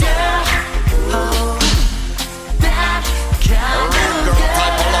her soul. Oh, that kind A real of girl girl.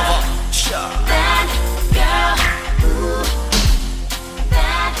 type of lover. Sure. That girl. Ooh,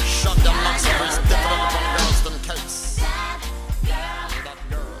 that Shut them knocks up and stick it up on girls them cakes.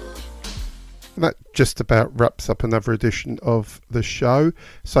 And that just about wraps up another edition of the show.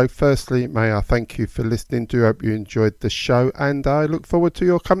 So firstly, may I thank you for listening. Do hope you enjoyed the show, and I look forward to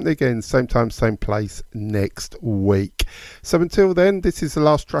your company again, same time, same place next week. So until then, this is the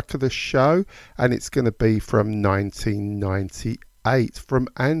last track of the show, and it's going to be from 1998 from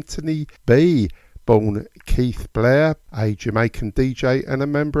Anthony B, born Keith Blair, a Jamaican DJ and a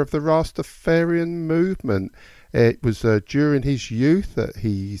member of the Rastafarian movement. It was during his youth that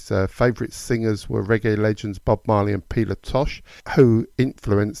his favourite singers were reggae legends Bob Marley and Peter Tosh, who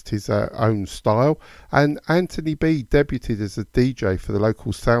influenced his own style. And Anthony B debuted as a DJ for the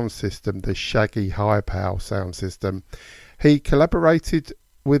local sound system, the Shaggy High Power sound system. He collaborated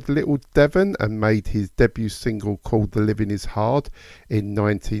with Little Devon and made his debut single called The Living Is Hard in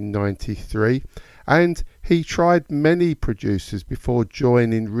 1993. And he tried many producers before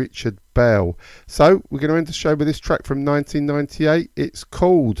joining Richard Bell. So we're going to end the show with this track from 1998. It's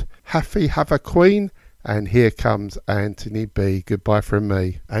called Happy Have a Queen, and here comes Anthony B. Goodbye from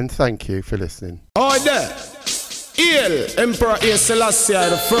me, and thank you for listening. Oh, there. Hail Emperor Haile Selassie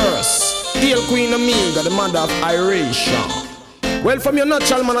the First. Hail Queen Amiga, the mother of Iration. Well, from your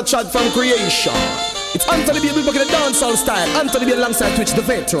natural man, a chat from creation. It's Anthony B. back in the dancehall style. Anthony B. alongside Twitch the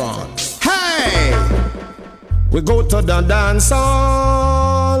veteran. Hey! We go to the dance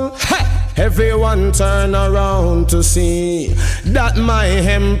hall. Hey! Everyone turn around to see that my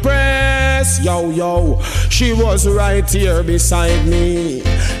empress, yo, she was right here beside me.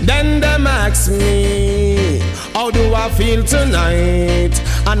 Then them ask me, how do I feel tonight?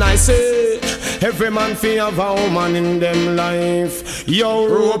 And I say, every man fi have a woman in them life. Yo,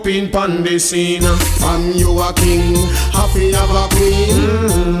 roping pon the scene. And you a king, happy have a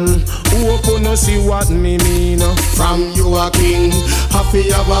queen. Open to see what me mean. From you a king, happy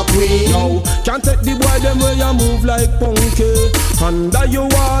have a queen. Yo, can't take the boy them where you move like punky. Under your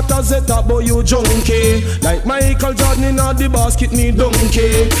water set up boy you junkie. Like Michael Jordan in the basket me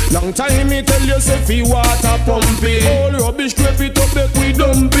donkey. Long time me tell you say fi water pumpy. All rubbish scrape it up make we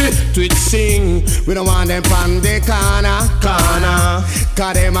dumpy. Twitch sing. We don't want them from the corner.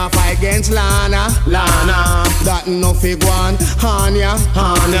 Cause them a fight against Lana. That no fig one, Hanya.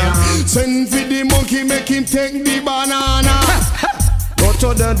 Send for the monkey, make him take the banana. Go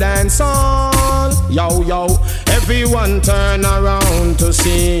to the dance hall, yo, everyone turn around to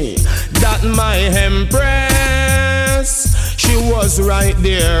see that my empress, she was right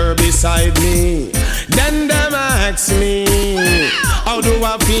there beside me. Then them ask me, how do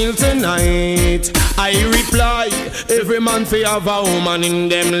I feel tonight? I reply, every man fi have a woman in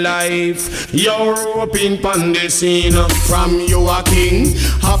them life. You're up in pon the scene. From you a king,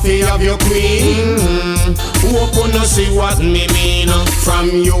 happy have your queen. Open to see what me mean. From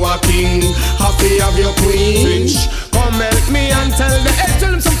you a king, happy have your queen. Come help me and tell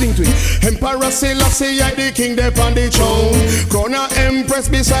them something to it. Emperor Selassie, I the king there on the throne. Crown a empress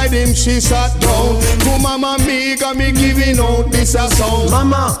beside him, she sat down. To Mama Amiga, me giving out this a song.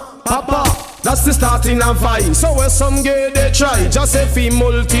 Mama, Papa, that's the starting of vibe. So when some gay they try, just if he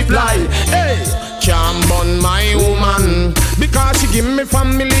multiply. Hey, can't burn my woman because she give me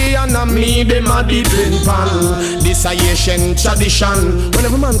family and a me them a diddling pan. This a Asian tradition.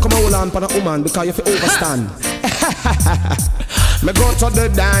 Whenever man come a hold on for a woman because you fi overstand. Me go to the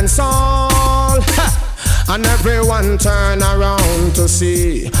dance hall. And everyone turn around to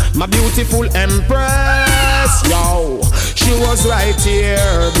see my beautiful empress. Yo, She was right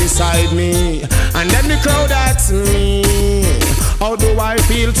here beside me. And then the crowd asked me, how do I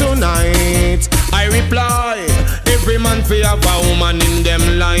feel tonight? I reply, every man fi have a woman in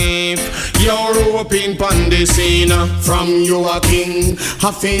them life. You're hoping pon the scene. From you a king,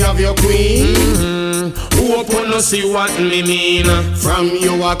 have fi have your queen. Hope you no see what me mean. From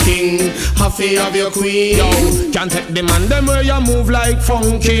you a king, have fi have your queen. Yo, can't take the man them where you move like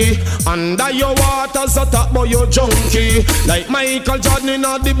funky. Under your waters a top boy you junkie. Like Michael Jordan in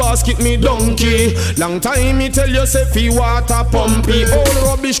the basket me donkey. Long time me tell you say fi water pumpy. All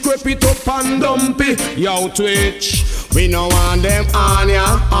rubbish scrape it up and dumpy. Yo Twitch, we no want them on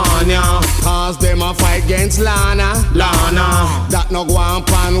ya. Cause them a fight against Lana. That no go on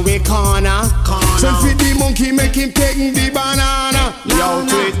pan we corner. So fi the monkey make him take the banana. Yo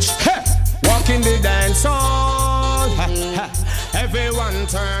Twitch, hey, walk in the dance hall. Everyone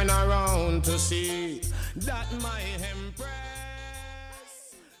turn around to see that my empress.